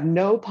means we have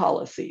no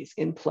policies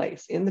in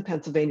place in the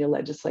Pennsylvania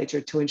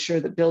legislature to ensure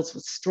that bills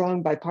with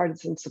strong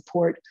bipartisan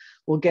support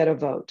will get a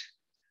vote.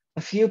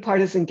 A few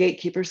partisan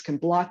gatekeepers can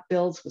block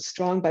bills with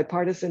strong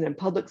bipartisan and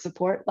public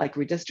support, like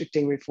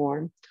redistricting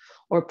reform,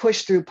 or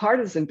push through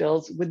partisan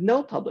bills with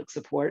no public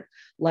support,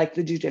 like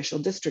the judicial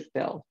district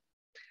bill.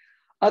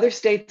 Other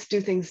states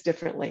do things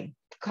differently.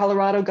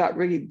 Colorado got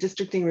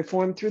redistricting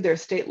reform through their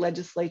state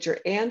legislature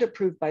and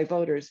approved by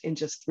voters in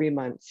just 3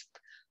 months.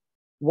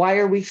 Why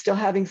are we still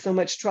having so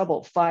much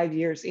trouble 5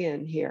 years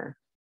in here?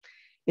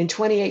 In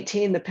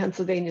 2018, the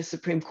Pennsylvania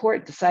Supreme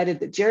Court decided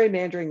that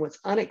gerrymandering was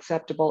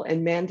unacceptable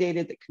and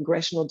mandated that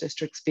congressional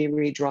districts be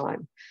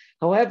redrawn.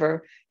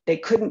 However, they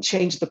couldn't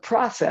change the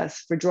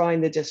process for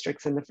drawing the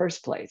districts in the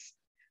first place.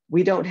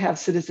 We don't have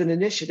citizen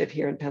initiative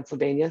here in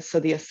Pennsylvania, so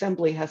the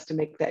Assembly has to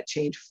make that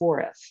change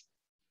for us.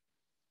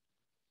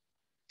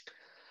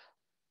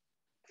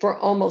 For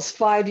almost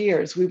 5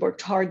 years, we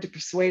worked hard to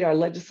persuade our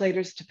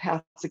legislators to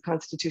pass a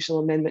constitutional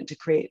amendment to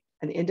create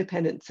an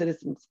independent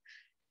citizens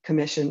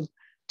commission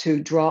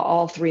to draw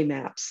all 3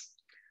 maps.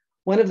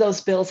 One of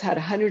those bills had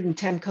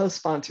 110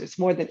 co-sponsors,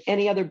 more than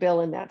any other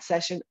bill in that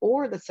session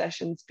or the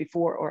sessions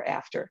before or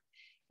after.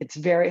 It's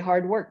very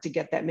hard work to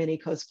get that many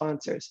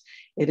co-sponsors.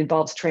 It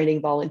involves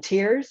training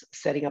volunteers,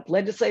 setting up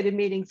legislative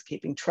meetings,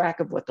 keeping track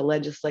of what the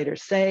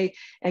legislators say,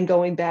 and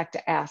going back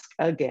to ask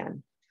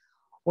again.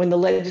 When the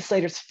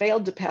legislators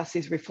failed to pass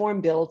these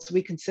reform bills,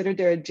 we considered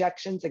their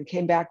objections and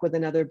came back with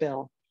another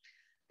bill.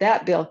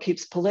 That bill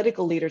keeps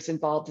political leaders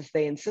involved as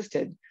they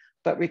insisted,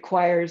 but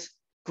requires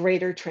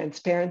greater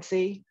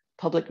transparency,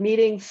 public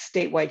meetings,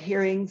 statewide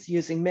hearings,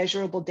 using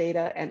measurable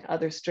data and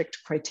other strict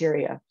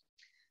criteria.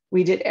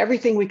 We did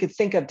everything we could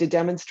think of to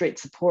demonstrate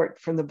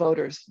support from the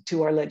voters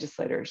to our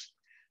legislators.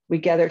 We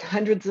gathered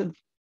hundreds of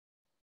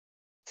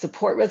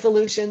support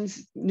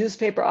resolutions,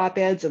 newspaper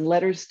op-eds and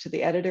letters to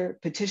the editor,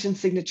 petition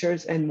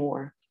signatures, and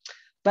more.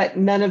 But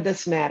none of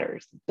this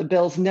matters. The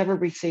bills never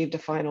received a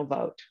final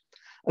vote.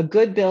 A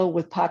good bill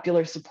with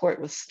popular support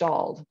was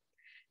stalled.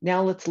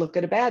 Now let's look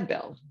at a bad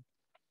bill.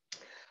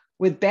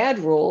 With bad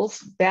rules,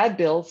 bad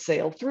bills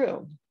sail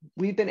through.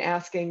 We've been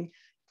asking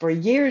for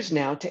years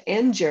now to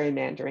end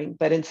gerrymandering,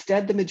 but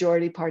instead the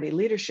majority party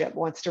leadership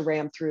wants to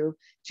ram through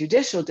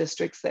judicial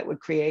districts that would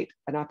create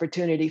an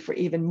opportunity for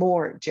even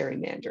more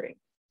gerrymandering.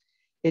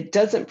 It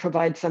doesn't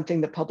provide something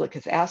the public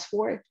has asked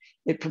for.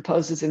 It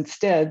proposes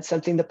instead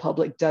something the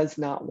public does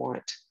not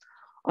want.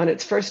 On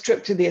its first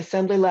trip to the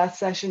Assembly last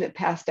session, it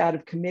passed out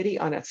of committee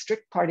on a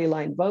strict party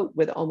line vote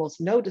with almost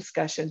no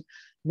discussion,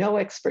 no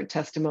expert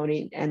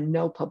testimony, and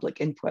no public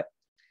input.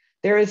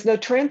 There is no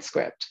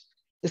transcript.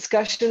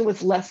 Discussion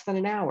was less than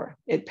an hour.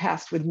 It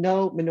passed with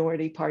no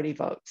minority party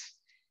votes.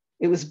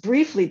 It was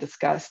briefly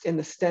discussed in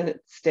the Senate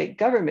State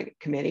Government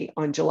Committee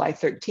on July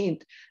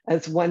 13th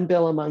as one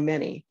bill among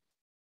many.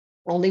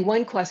 Only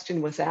one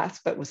question was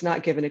asked, but was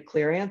not given a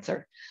clear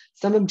answer.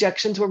 Some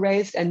objections were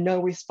raised and no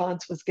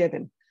response was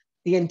given.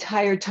 The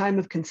entire time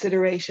of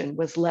consideration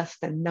was less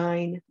than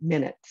 9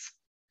 minutes.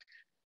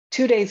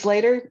 2 days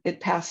later, it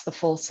passed the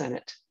full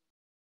Senate.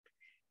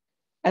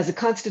 As a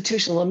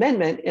constitutional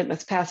amendment, it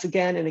must pass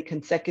again in a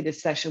consecutive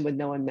session with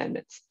no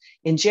amendments.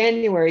 In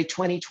January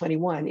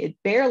 2021, it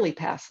barely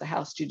passed the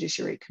House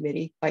Judiciary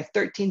Committee by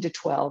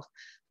 13-12,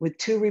 with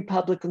 2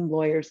 Republican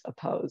lawyers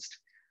opposed.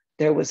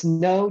 There was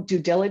no due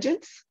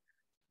diligence,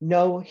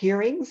 no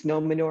hearings,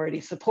 no minority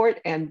support,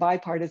 and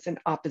bipartisan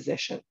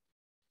opposition.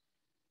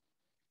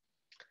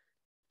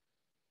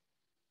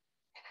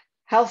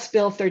 House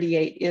Bill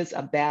 38 is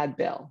a bad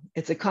bill.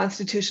 It's a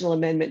constitutional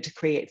amendment to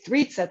create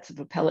 3 sets of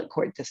appellate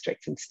court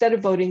districts. Instead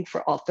of voting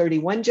for all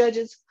 31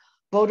 judges,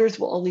 voters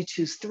will only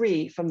choose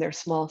 3 from their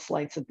small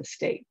slice of the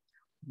state.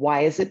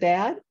 Why is it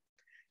bad?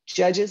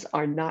 Judges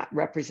are not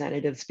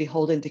representatives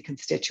beholden to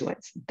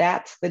constituents.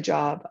 That's the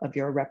job of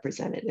your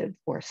representative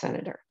or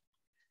senator.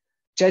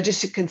 Judges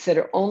should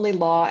consider only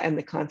law and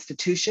the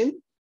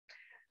Constitution.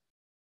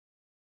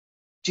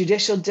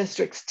 Judicial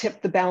districts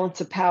tip the balance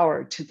of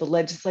power to the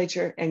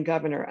legislature and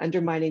governor,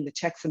 undermining the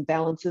checks and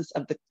balances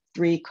of the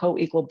 3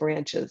 co-equal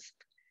branches.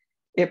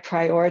 It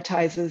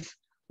prioritizes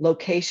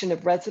location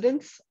of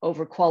residence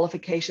over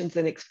qualifications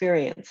and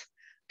experience.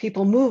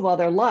 People move all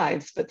their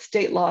lives, but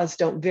state laws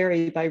don't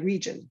vary by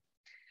region.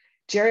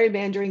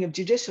 Gerrymandering of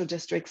judicial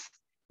districts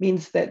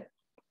means that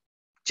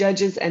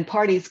judges and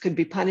parties could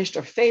be punished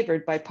or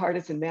favored by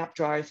partisan map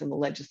drawers in the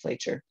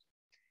legislature.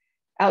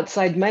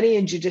 Outside money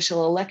in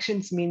judicial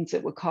elections means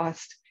it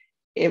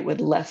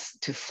would less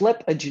to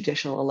flip a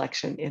judicial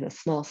election in a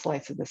small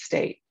slice of the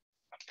state.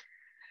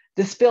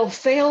 This bill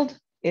failed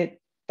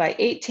by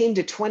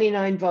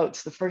 18-29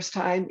 votes the first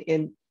time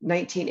in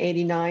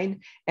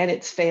 1989, and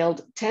it's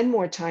failed 10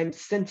 more times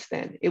since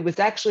then. It was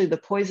actually the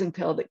poison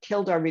pill that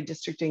killed our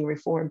redistricting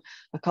reform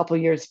a couple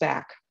years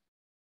back.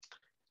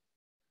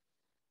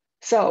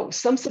 So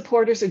some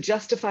supporters are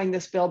justifying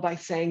this bill by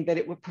saying that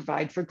it would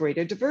provide for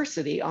greater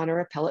diversity on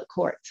our appellate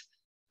courts,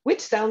 which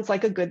sounds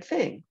like a good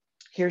thing.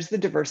 Here's the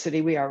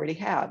diversity we already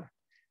have.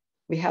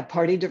 We have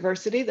party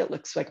diversity that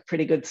looks like a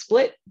pretty good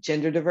split.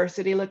 Gender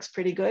diversity looks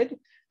pretty good.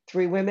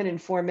 3 women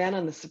and 4 men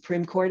on the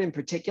Supreme Court in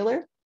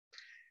particular.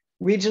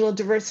 Regional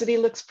diversity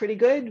looks pretty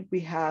good.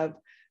 We have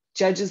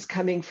judges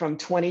coming from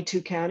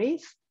 22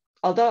 counties,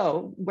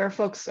 although where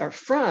folks are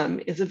from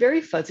is a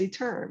very fuzzy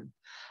term.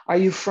 Are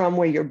you from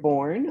where you're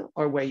born,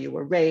 or where you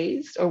were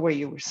raised, or where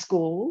you were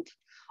schooled,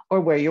 or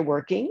where you're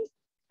working?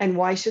 And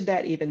why should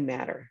that even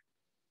matter?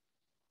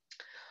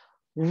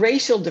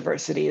 Racial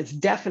diversity is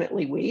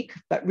definitely weak,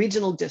 but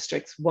regional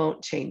districts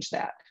won't change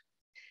that.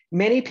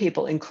 Many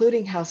people,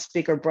 including House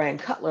Speaker Brian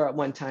Cutler at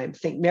one time,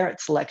 think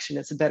merit selection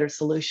is a better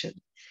solution.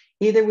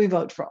 Either we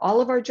vote for all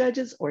of our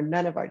judges or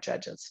none of our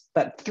judges,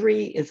 but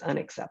 3 is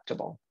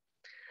unacceptable.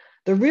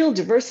 The real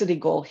diversity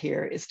goal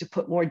here is to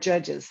put more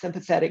judges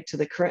sympathetic to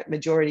the current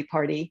majority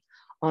party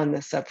on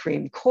the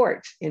Supreme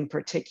Court in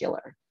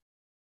particular.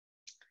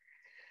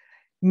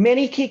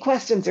 Many key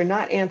questions are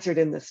not answered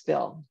in this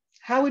bill.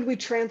 How would we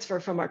transfer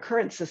from our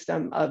current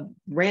system of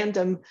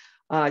random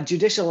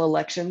judicial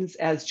elections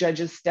as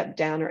judges step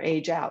down or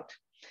age out?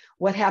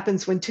 What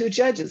happens when two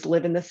judges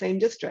live in the same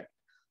district?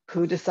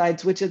 Who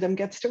decides which of them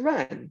gets to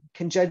run?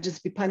 Can judges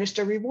be punished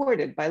or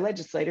rewarded by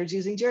legislators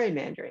using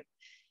gerrymandering?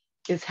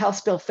 Is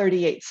House Bill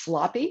 38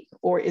 sloppy,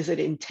 or is it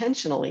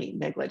intentionally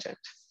negligent?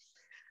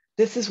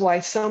 This is why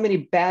so many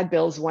bad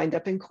bills wind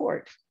up in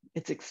court.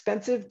 It's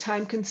expensive,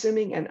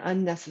 time-consuming, and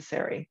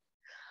unnecessary.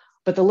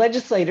 But the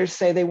legislators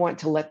say they want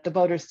to let the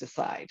voters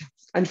decide.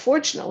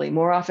 Unfortunately,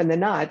 more often than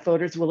not,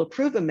 voters will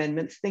approve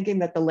amendments thinking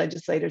that the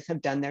legislators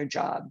have done their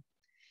job.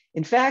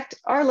 In fact,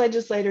 our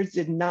legislators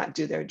did not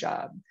do their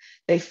job.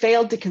 They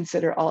failed to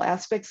consider all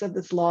aspects of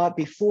this law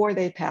before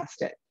they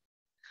passed it.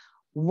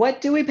 What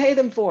do we pay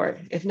them for,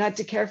 if not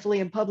to carefully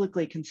and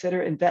publicly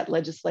consider and vet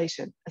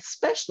legislation,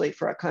 especially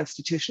for a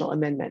constitutional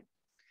amendment?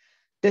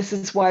 This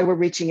is why we're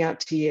reaching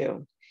out to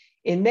you.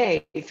 In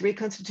May, 3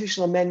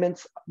 constitutional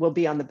amendments will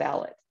be on the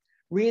ballot.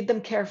 Read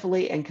them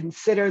carefully and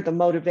consider the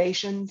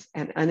motivations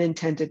and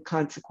unintended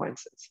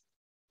consequences.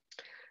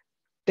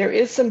 There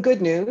is some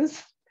good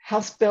news.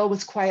 House bill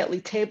was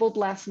quietly tabled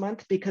last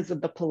month because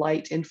of the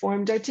polite,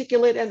 informed,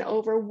 articulate, and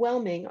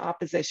overwhelming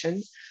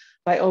opposition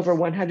by over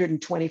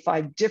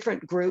 125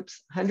 different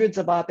groups, hundreds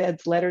of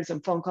op-eds, letters,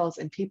 and phone calls,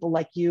 and people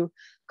like you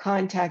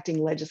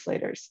contacting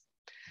legislators.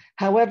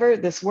 However,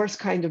 this worst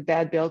kind of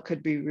bad bill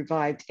could be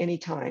revived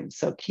anytime,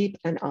 so keep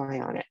an eye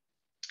on it.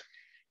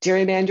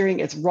 Gerrymandering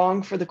is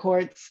wrong for the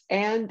courts,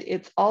 and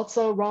it's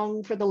also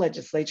wrong for the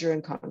legislature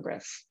and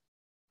Congress.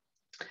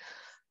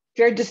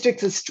 Fair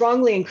Districts is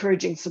strongly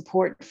encouraging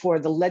support for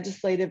the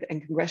Legislative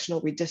and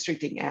Congressional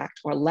Redistricting Act,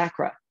 or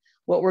LACRA,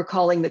 what we're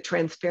calling the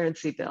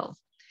Transparency Bill.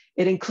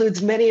 It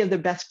includes many of the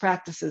best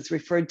practices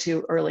referred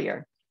to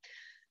earlier.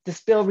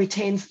 This bill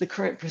retains the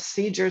current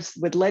procedures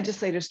with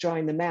legislators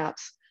drawing the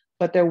maps,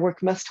 but their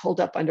work must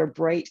hold up under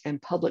bright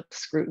and public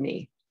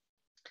scrutiny.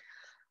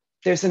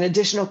 There's an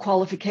additional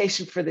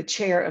qualification for the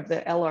chair of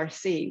the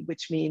LRC,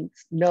 which means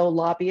no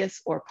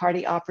lobbyists or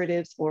party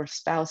operatives or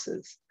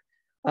spouses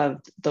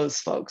of those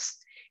folks.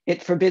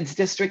 It forbids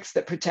districts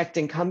that protect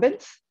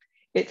incumbents.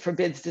 It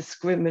forbids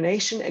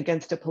discrimination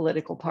against a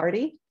political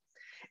party.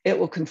 It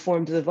will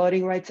conform to the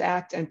Voting Rights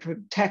Act and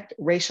protect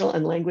racial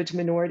and language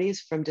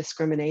minorities from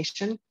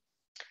discrimination.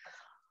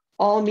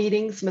 All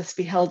meetings must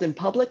be held in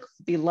public,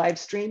 be live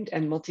streamed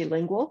and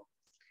multilingual.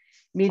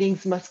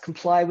 Meetings must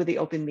comply with the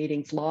Open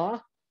Meetings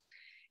Law.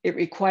 It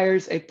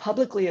requires a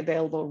publicly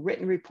available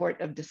written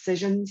report of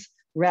decisions,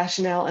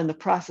 rationale, and the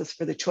process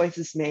for the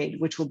choices made,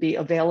 which will be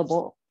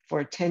available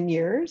for 10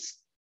 years.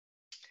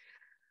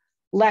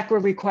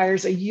 LACRA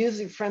requires a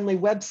user-friendly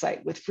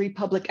website with free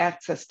public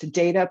access to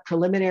data,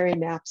 preliminary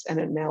maps and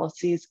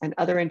analyses, and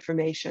other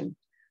information.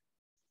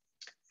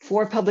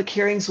 4 public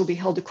hearings will be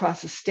held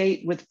across the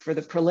state for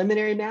the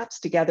preliminary maps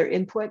to gather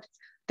input,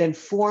 then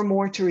 4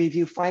 more to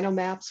review final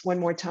maps one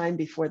more time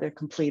before they're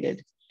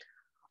completed.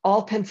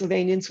 All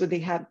Pennsylvanians would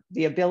have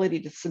the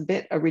ability to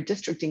submit a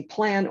redistricting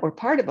plan or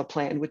part of a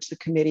plan, which the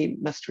committee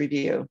must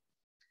review.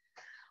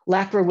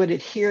 LACRA would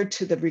adhere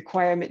to the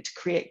requirement to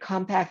create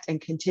compact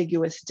and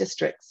contiguous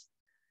districts.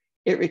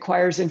 It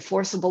requires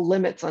enforceable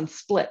limits on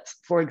splits.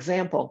 For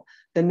example,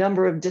 the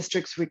number of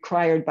districts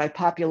required by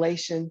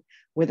population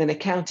within a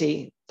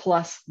county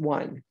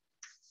 +1.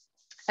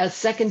 As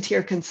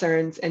second-tier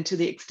concerns, and to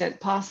the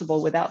extent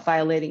possible without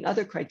violating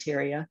other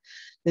criteria,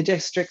 the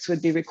districts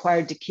would be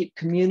required to keep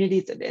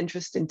communities of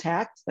interest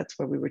intact. That's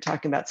where we were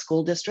talking about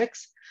school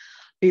districts.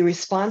 Be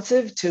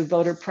responsive to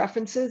voter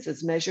preferences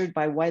as measured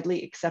by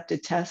widely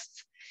accepted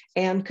tests,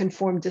 and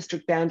conform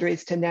district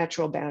boundaries to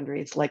natural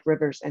boundaries like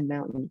rivers and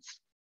mountains.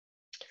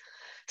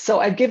 So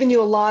I've given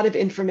you a lot of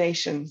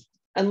information.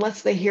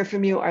 Unless they hear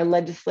from you, our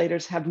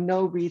legislators have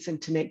no reason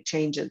to make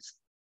changes.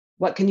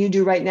 What can you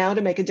do right now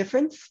to make a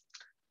difference?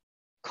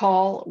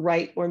 Call,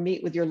 write, or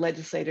meet with your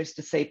legislators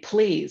to say,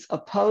 please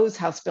oppose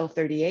House Bill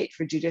 38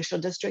 for judicial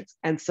districts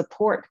and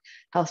support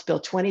House Bill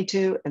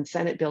 22 and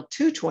Senate Bill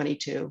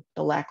 222,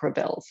 the LACRA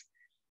bills.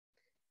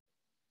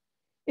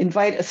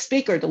 Invite a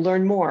speaker to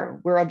learn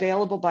more. We're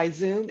available by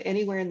Zoom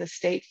anywhere in the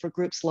state for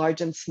groups large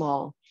and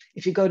small.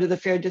 If you go to the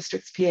Fair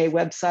Districts PA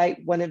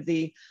website, one of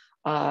the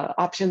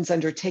options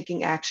under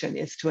taking action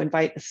is to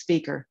invite a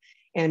speaker.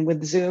 And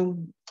with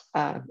Zoom,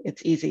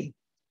 it's easy.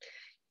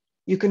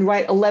 You can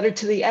write a letter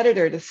to the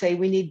editor to say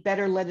we need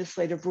better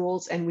legislative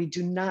rules and we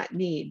do not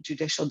need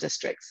judicial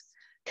districts.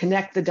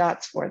 Connect the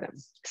dots for them.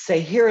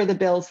 Say, here are the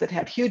bills that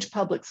have huge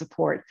public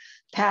support,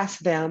 pass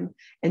them,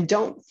 and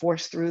don't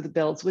force through the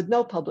bills with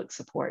no public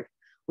support.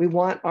 We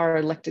want our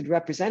elected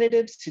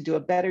representatives to do a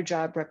better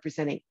job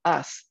representing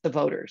us, the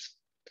voters.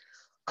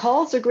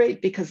 Calls are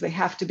great because they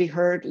have to be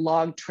heard,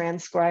 logged,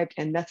 transcribed,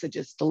 and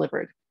messages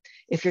delivered.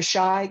 If you're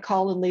shy,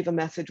 call and leave a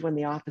message when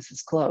the office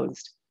is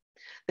closed.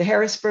 The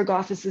Harrisburg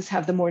offices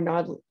have the more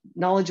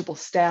knowledgeable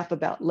staff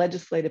about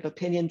legislative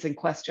opinions and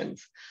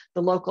questions.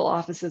 The local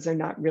offices are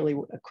not really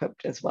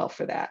equipped as well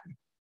for that.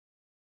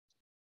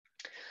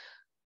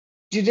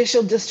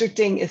 Judicial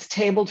districting is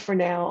tabled for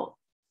now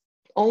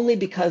only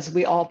because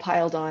we all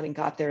piled on and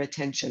got their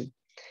attention.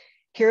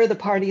 Here are the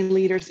party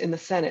leaders in the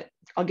Senate.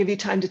 I'll give you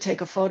time to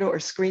take a photo or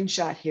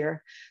screenshot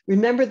here.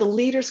 Remember, the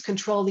leaders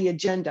control the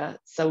agenda,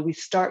 so we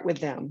start with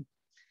them.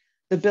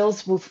 The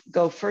bills will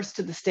go first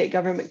to the state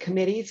government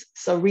committees,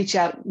 so reach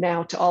out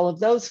now to all of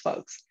those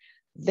folks.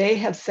 They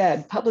have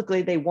said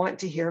publicly they want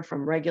to hear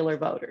from regular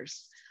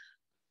voters.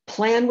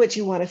 Plan what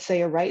you want to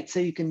say or write so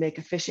you can make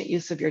efficient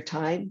use of your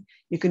time.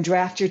 You can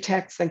draft your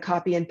text and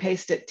copy and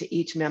paste it to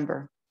each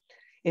member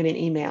in an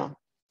email.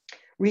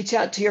 Reach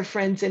out to your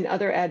friends in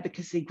other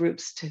advocacy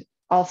groups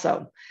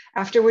also.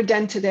 After we're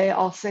done today,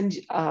 I'll send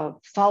a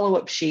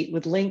follow-up sheet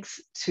with links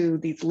to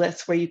these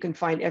lists where you can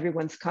find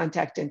everyone's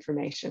contact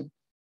information.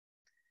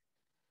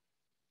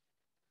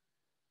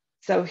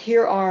 So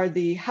here are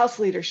the House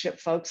leadership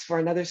folks for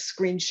another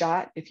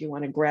screenshot if you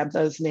want to grab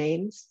those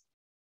names.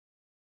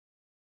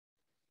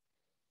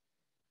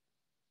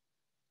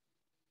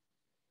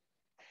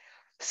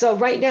 So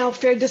right now,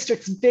 Fair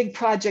District's big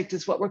project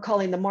is what we're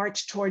calling the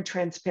March Toward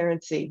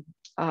Transparency.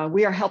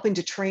 We are helping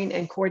to train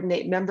and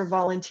coordinate member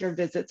volunteers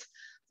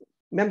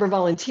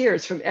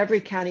from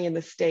every county in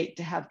the state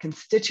to have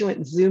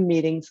constituent Zoom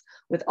meetings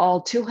with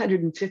all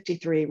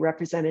 253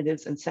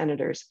 representatives and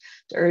senators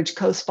to urge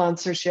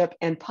co-sponsorship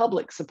and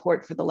public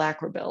support for the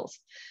LACRA bills.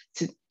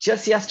 So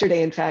just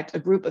yesterday, in fact, a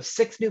group of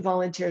 6 new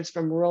volunteers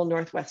from rural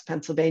Northwest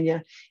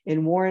Pennsylvania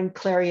in Warren,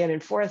 Clarion,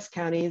 and Forest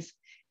counties,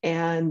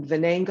 and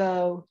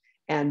Venango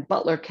and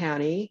Butler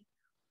County.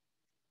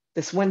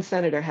 This one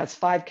senator has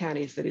 5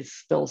 counties that he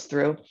spills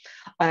through.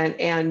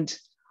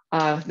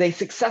 They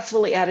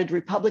successfully added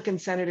Republican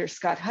Senator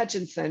Scott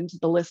Hutchinson to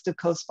the list of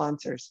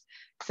co-sponsors.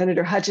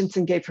 Senator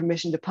Hutchinson gave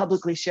permission to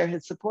publicly share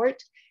his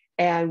support,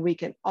 and we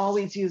can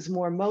always use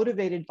more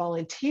motivated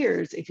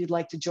volunteers if you'd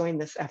like to join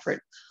this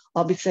effort.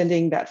 I'll be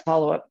sending that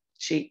follow-up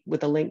sheet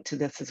with a link to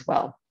this as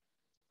well.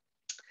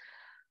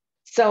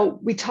 So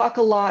we talk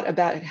a lot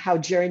about how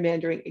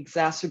gerrymandering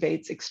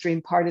exacerbates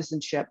extreme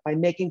partisanship by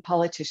making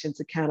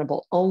politicians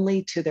accountable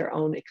only to their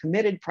own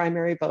committed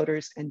primary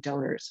voters and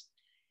donors.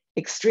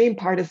 Extreme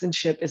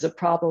partisanship is a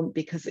problem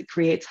because it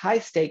creates high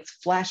stakes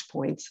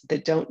flashpoints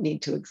that don't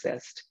need to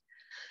exist.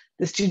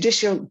 This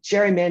judicial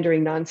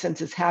gerrymandering nonsense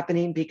is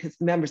happening because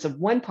members of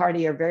one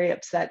party are very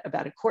upset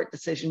about a court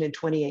decision in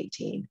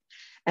 2018.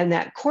 And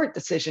that court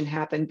decision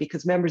happened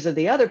because members of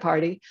the other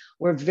party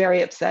were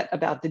very upset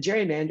about the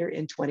gerrymander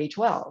in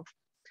 2012.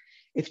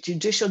 If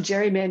judicial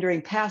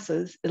gerrymandering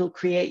passes, it'll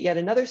create yet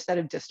another set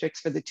of districts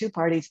for the 2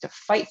 parties to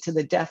fight to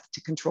the death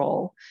to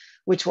control,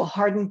 which will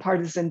harden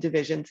partisan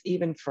divisions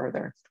even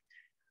further.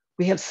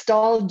 We have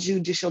stalled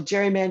judicial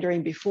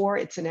gerrymandering before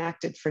it's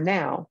enacted for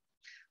now,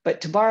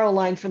 but to borrow a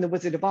line from The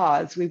Wizard of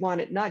Oz, we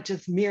want it not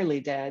just merely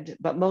dead,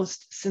 but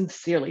most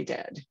sincerely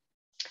dead.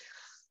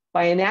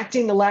 By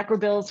enacting the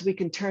LACRA bills, we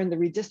can turn the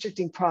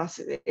redistricting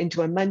process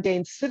into a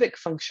mundane civic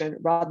function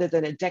rather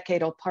than a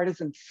decadal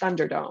partisan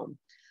thunderdome.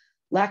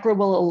 LACRA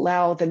will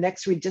allow the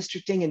next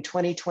redistricting in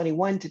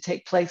 2021 to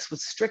take place with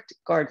strict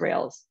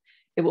guardrails.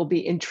 It will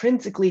be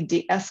intrinsically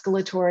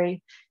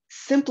de-escalatory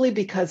simply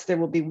because there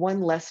will be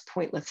one less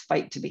pointless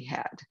fight to be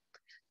had.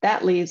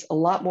 That leaves a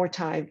lot more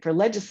time for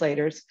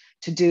legislators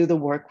to do the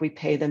work we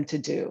pay them to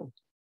do.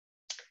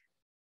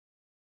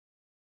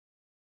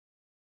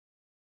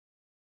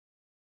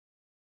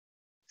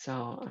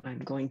 So I'm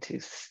going to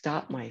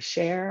stop my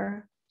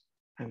share.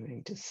 I'm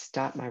going to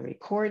stop my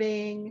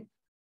recording.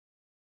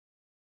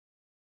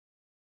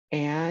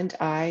 And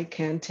I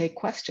can take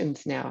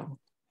questions now.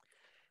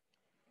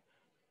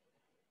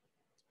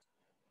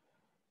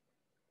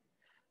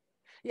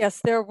 Yes,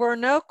 there were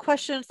no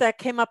questions that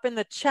came up in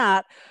the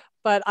chat,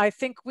 but I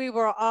think we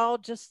were all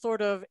just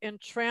sort of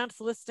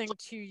entranced listening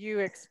to you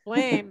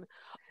explain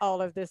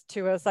all of this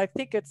to us. I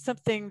think it's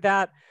something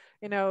that,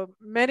 you know,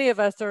 many of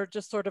us are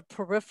just sort of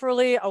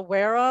peripherally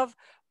aware of,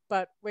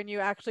 but when you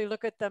actually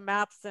look at the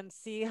maps and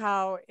see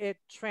how it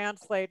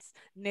translates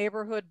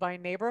neighborhood by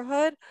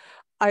neighborhood,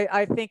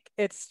 I think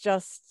it's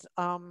just,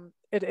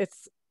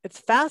 it's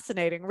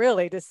fascinating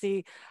really to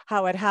see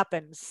how it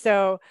happens.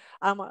 So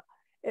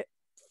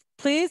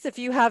please, if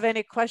you have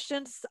any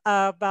questions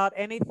about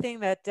anything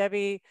that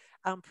Debbie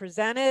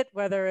presented,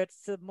 whether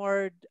it's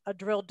more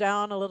drilled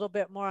down a little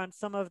bit more on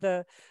some of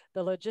the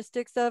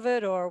logistics of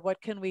it, or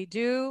what can we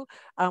do,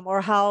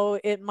 or how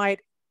it might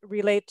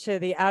relate to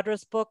the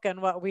address book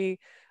and what we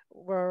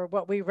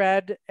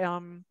read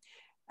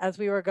as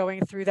we were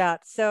going through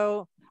that.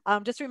 So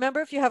just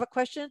remember, if you have a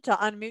question, to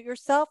unmute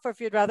yourself, or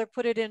if you'd rather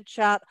put it in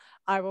chat,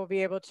 I will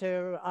be able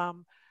to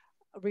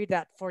read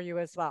that for you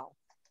as well.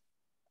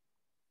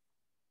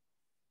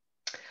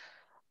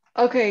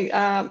 Okay,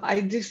 I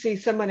do see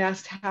someone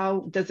asked,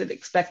 how does it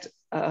expect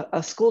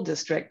a school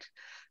district?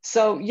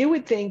 So you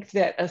would think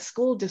that a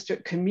school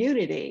district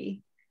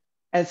community,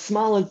 as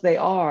small as they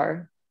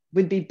are,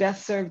 would be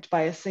best served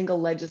by a single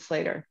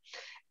legislator.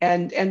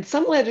 And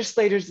some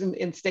legislators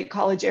in State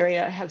College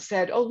area have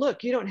said, oh,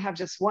 look, you don't have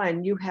just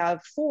one, you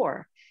have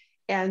 4.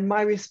 And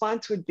my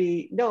response would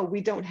be, no,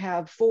 we don't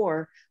have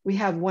 4, we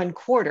have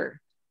 1/4,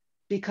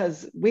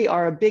 because we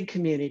are a big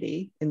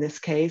community in this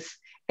case.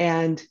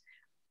 And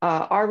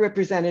our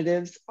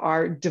representatives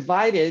are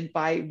divided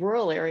by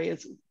rural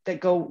areas that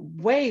go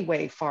way,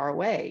 way far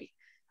away.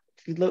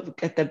 If you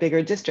look at the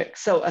bigger district.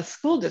 So a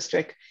school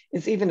district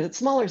is even a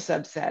smaller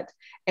subset.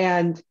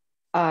 And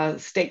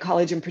State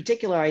College in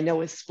particular, I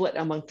know is split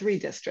among 3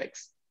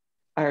 districts,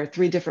 or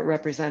 3 different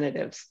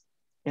representatives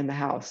in the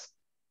House.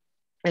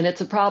 And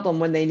it's a problem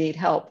when they need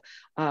help,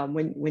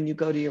 when you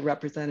go to your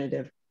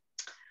representative.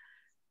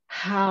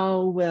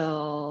 How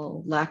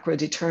will LACRA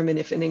determine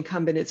if an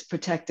incumbent is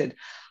protected?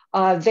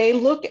 They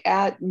look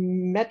at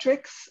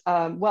metrics.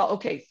 Well,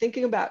 okay,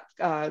 thinking about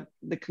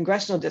the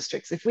congressional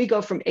districts, if we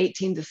go from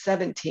 18 to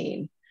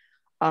 17,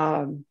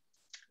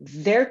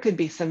 there could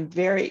be some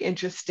very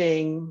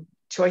interesting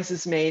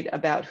choices made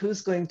about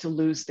who's going to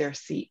lose their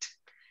seat.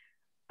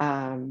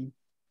 I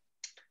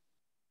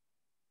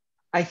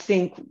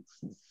think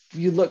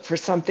you look for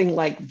something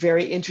like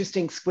very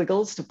interesting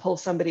squiggles to pull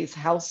somebody's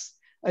house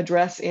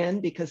address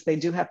in because they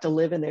do have to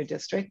live in their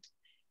district.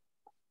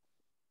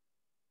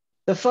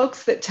 The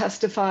folks that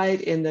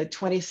testified in the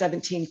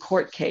 2017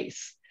 court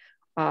case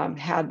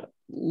had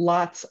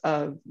lots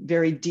of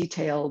very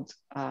detailed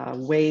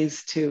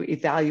ways to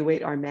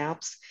evaluate our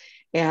maps.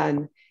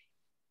 And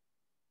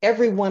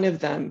every one of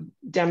them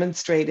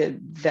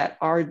demonstrated that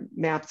our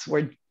maps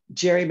were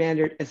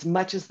gerrymandered as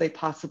much as they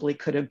possibly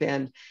could have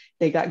been.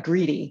 They got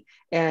greedy.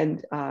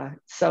 And I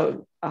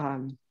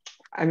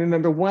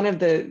remember one of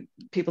the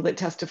people that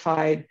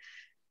testified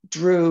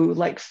drew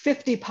like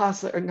 50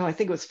 possible, or no, I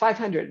think it was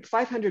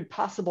 500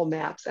 possible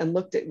maps and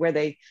looked at where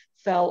they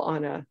fell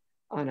on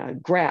a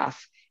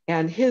graph.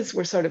 And his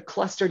were sort of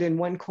clustered in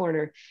one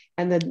corner.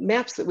 And the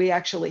maps that we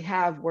actually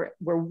have were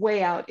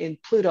way out in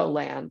Pluto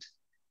land.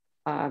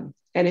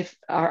 And if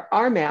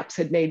our maps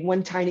had made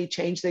one tiny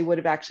change, they would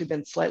have actually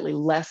been slightly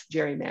less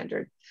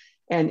gerrymandered.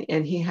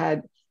 And he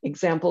had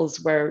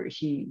examples where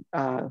he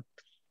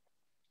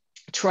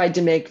tried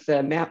to make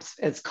the maps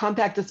as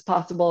compact as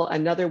possible,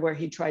 another where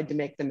he tried to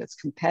make them as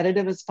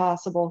competitive as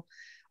possible.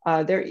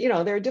 There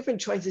are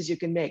different choices you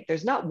can make.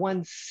 There's not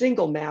one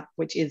single map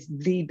which is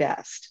the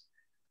best,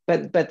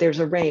 but there's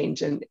a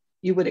range, and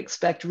you would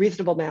expect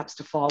reasonable maps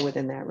to fall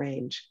within that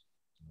range.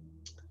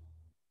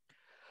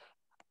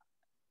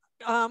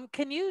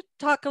 Can you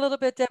talk a little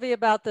bit, Debbie,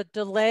 about the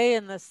delay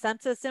in the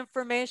census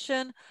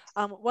information?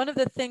 One of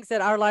the things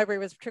that our library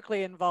was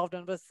particularly involved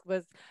in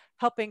was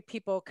helping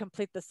people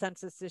complete the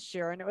census this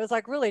year. And it was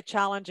like really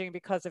challenging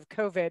because of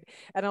COVID.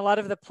 And a lot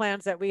of the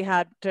plans that we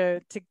had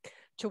to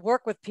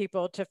work with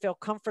people to feel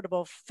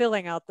comfortable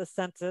filling out the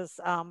census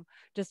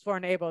just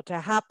weren't able to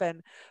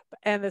happen.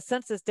 And the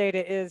census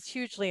data is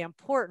hugely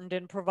important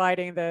in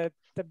providing the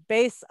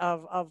base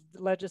of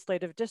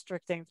legislative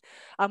districting.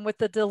 With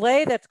the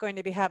delay that's going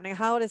to be happening,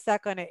 how is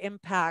that going to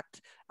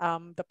impact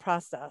the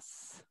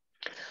process?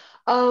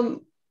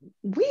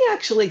 We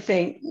actually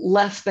think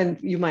less than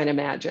you might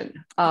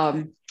imagine.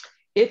 Okay.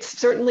 It's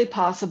certainly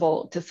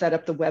possible to set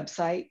up the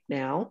website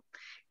now.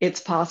 It's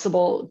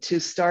possible to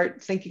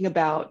start thinking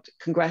about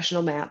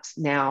congressional maps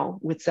now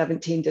with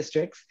 17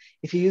 districts.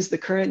 If you use the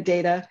current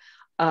data,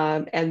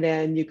 and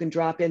then you can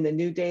drop in the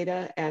new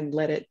data and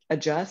let it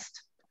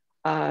adjust.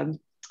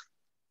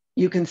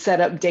 You can set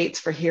up dates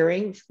for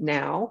hearings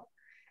now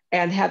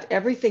and have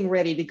everything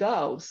ready to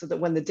go so that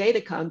when the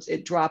data comes,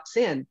 it drops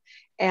in.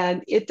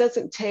 And it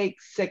doesn't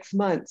take 6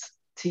 months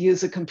to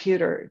use a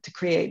computer to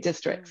create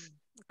districts.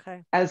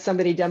 Okay. As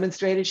somebody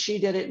demonstrated, she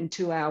did it in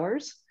 2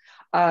 hours.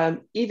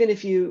 Even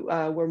if you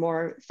were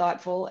more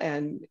thoughtful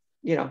and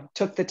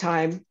took the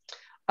time,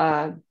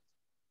 I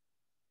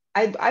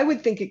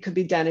would think it could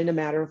be done in a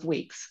matter of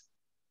weeks.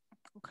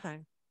 Okay.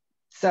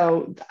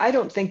 So I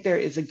don't think there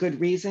is a good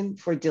reason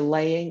for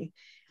delaying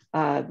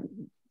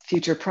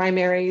future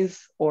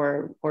primaries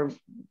or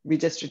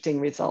redistricting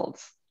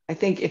results. I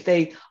think if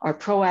they are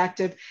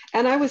proactive,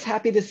 and I was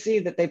happy to see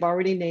that they've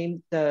already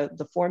named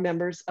the 4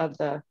 members of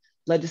the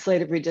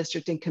Legislative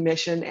Redistricting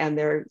Commission, and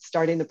they're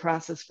starting the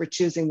process for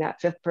choosing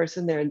that 5th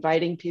person. They're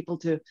inviting people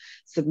to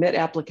submit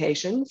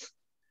applications.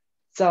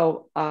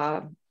 So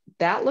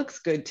that looks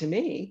good to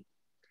me.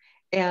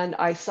 And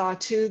I saw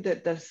too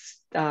that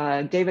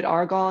David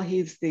Argall,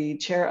 he's the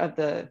chair of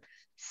I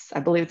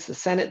believe it's the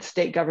Senate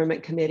State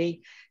Government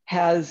Committee,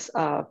 has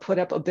put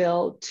up a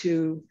bill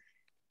to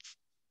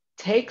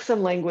take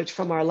some language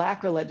from our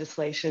LACRA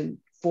legislation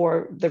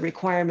for the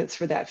requirements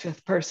for that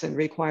 5th person,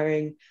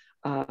 requiring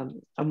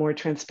a more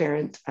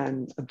transparent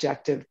and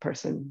objective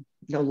person,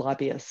 no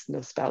lobbyists, no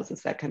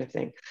spouses, that kind of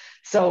thing.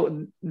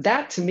 So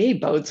that to me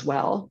bodes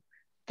well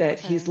that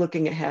he's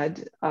looking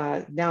ahead.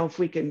 Now, if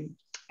we can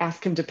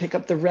ask him to pick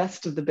up the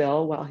rest of the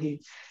bill while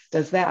he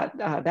does that,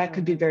 that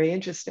could be very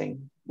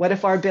interesting. What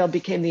if our bill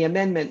became the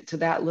amendment to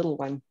that little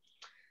one?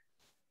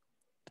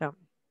 So,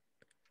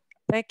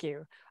 thank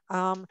you.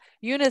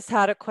 Eunice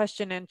had a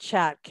question in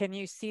chat. Can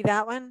you see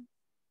that one?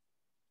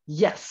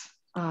 Yes.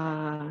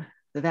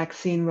 The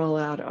vaccine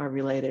rollout are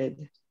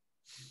related.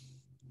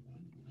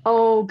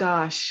 Oh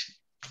gosh,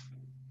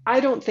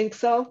 I don't think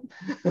so.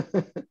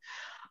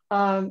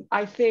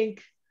 I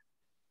think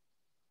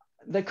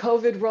the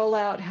COVID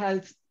rollout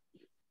has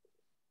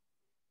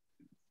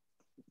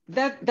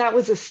that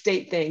was a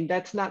state thing.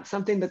 That's not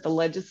something that the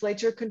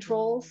legislature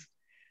controls.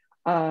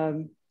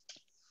 I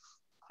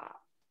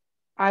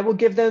will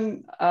give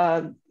them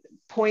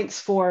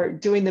points for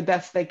doing the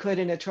best they could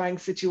in a trying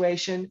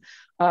situation.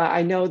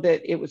 I know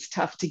that it was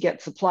tough to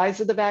get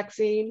supplies of the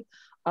vaccine.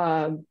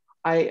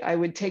 I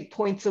would take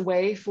points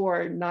away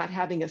for not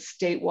having a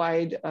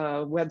statewide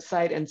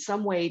website and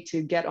some way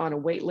to get on a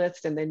wait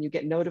list, and then you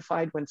get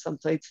notified when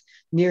someplace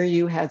near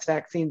you has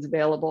vaccines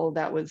available.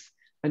 That was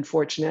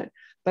unfortunate,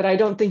 but I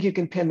don't think you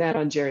can pin that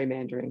on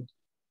gerrymandering.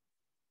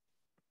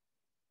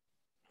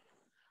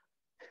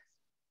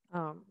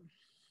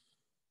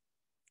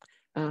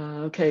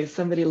 Okay,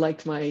 somebody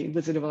liked my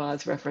Wizard of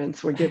Oz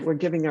reference. We're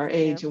giving our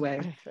age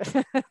away.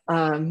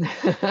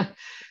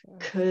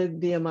 Could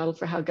be a model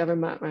for how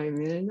government.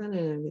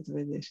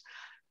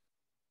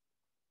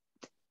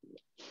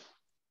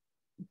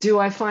 Do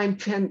I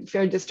find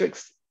fair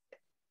districts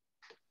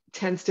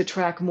tends to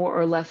track more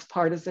or less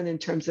partisan in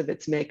terms of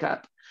its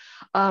makeup?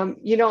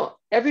 You know,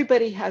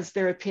 everybody has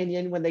their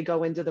opinion when they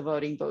go into the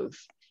voting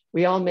booth.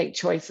 We all make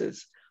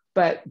choices.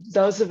 But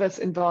those of us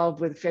involved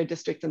with fair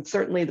district and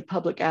certainly the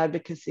public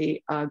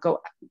advocacy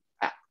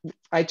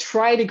I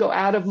try to go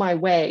out of my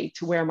way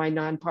to wear my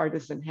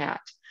nonpartisan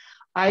hat.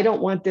 I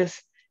don't want this.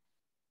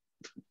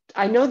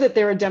 I know that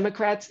there are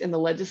Democrats in the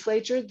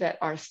legislature that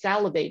are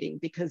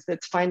salivating because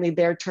it's finally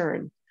their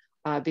turn,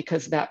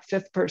 because that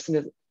fifth person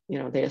is, you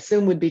know, they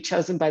assume would be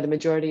chosen by the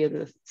majority of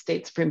the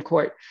state Supreme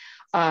Court.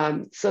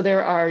 So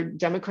there are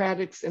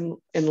Democrats in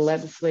the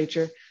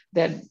legislature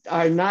that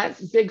are not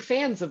big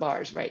fans of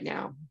ours right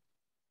now.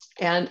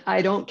 And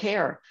I don't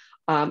care.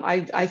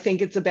 I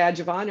think it's a badge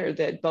of honor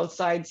that both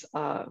sides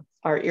are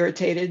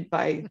irritated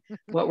by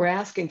what we're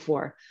asking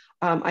for.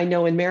 I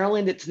know in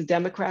Maryland, it's the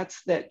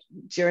Democrats that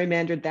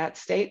gerrymandered that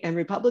state and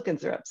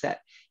Republicans are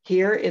upset.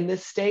 Here in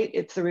this state,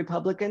 it's the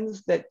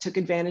Republicans that took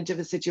advantage of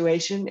a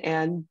situation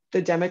and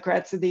the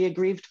Democrats are the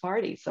aggrieved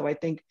party. So I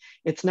think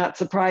it's not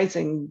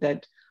surprising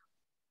that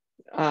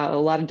a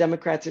lot of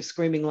Democrats are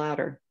screaming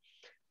louder.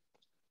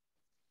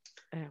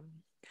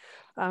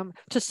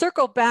 To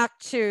circle back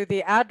to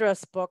the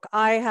address book,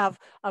 I have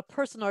a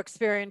personal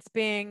experience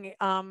being,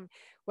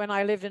 when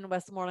I lived in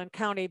Westmoreland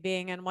County,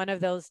 being in one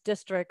of those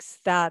districts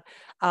that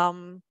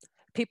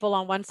people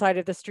on one side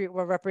of the street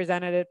were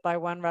represented by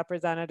one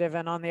representative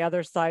and on the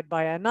other side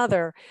by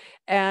another.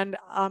 And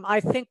I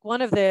think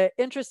one of the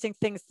interesting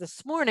things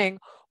this morning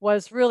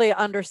was really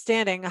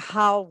understanding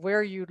how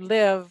where you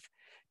live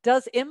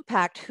does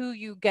impact who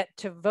you get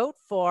to vote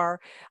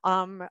for.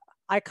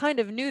 I kind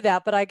of knew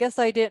that, but I guess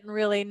I didn't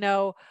really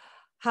know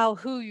how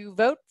who you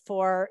vote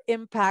for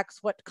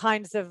impacts what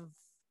kinds of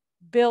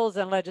bills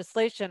and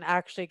legislation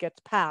actually gets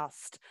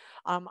passed.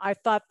 I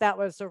thought that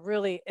was a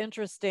really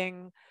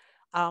interesting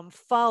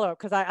follow,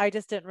 because I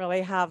just didn't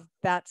really have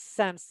that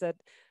sense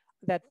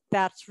that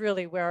that's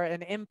really where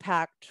an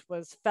impact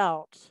was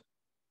felt.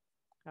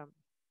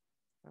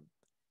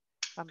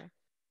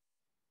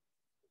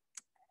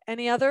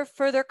 Any other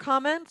further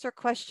comments or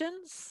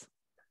questions?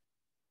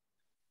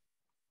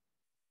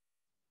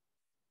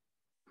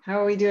 How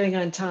are we doing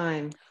on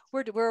time?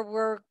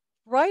 We're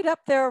right up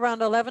there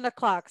around 11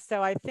 o'clock.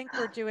 So I think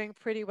we're doing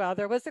pretty well.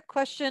 There was a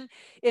question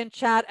in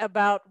chat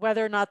about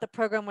whether or not the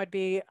program would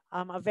be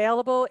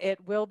available. It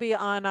will be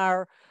on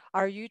our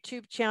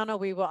YouTube channel.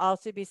 We will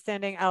also be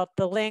sending out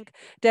the link.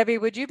 Debbie,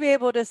 would you be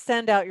able to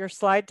send out your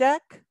slide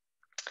deck?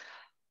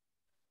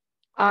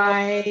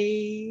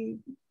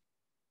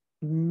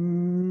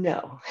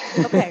 No.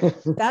 Okay,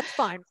 that's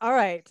fine. All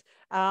right.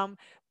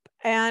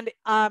 And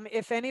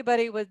if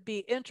anybody would be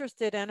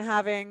interested in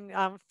having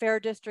Fair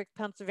District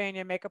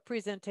Pennsylvania make a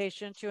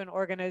presentation to an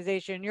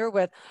organization you're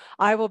with,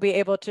 I will be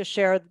able to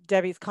share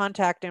Debbie's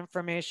contact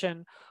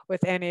information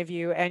with any of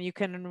you, and you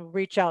can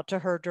reach out to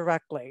her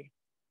directly.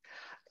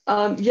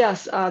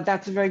 Yes,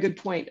 that's a very good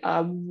point.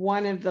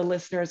 One of the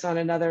listeners on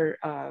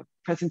another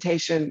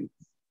presentation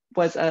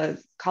was a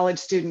college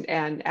student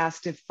and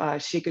asked if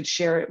she could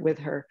share it with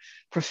her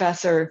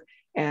professor,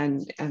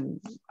 and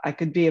I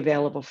could be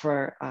available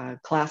for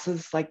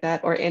classes like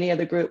that, or any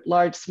other group,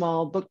 large,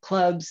 small, book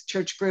clubs,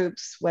 church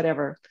groups,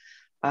 whatever.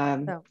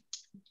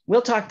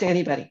 We'll talk to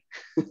anybody.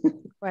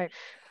 Right.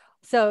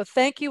 So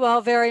thank you all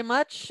very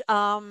much.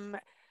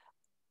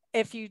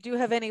 If you do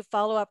have any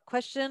follow-up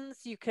questions,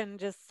 you can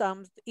just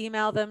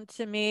email them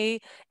to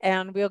me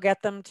and we'll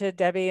get them to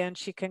Debbie and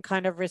she can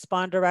kind of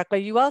respond directly.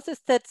 You also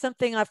said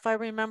something, if I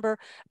remember,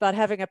 about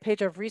having a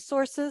page of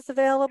resources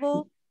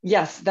available.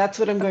 Yes, that's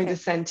what I'm going to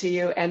send to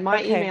you. And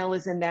my email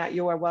is in that.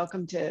 You are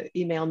welcome to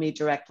email me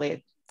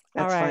directly.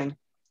 That's fine.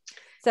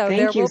 So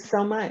thank you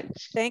so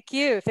much. Thank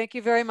you. Thank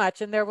you very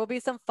much. And there will be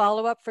some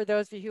follow-up for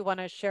those of you who want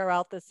to share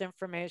out this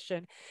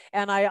information.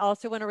 And I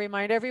also want to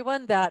remind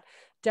everyone that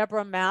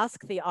Deirdre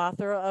Mask, the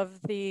author of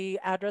the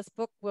address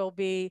book, will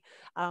be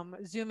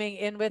Zooming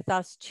in with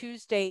us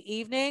Tuesday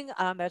evening.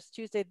 That's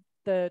Tuesday,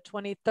 the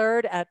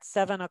 23rd at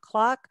 7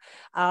 o'clock.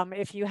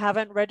 If you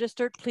haven't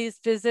registered, please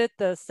visit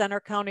the Center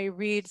County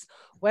Reads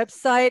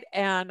website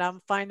and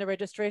find the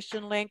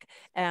registration link.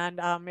 And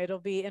it'll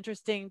be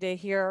interesting to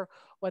hear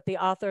what the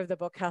author of the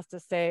book has to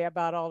say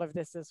about all of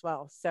this as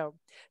well. So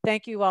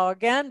thank you all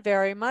again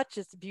very much.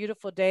 It's a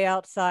beautiful day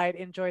outside.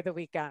 Enjoy the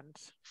weekend.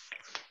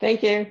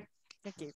 Thank you. Thank you.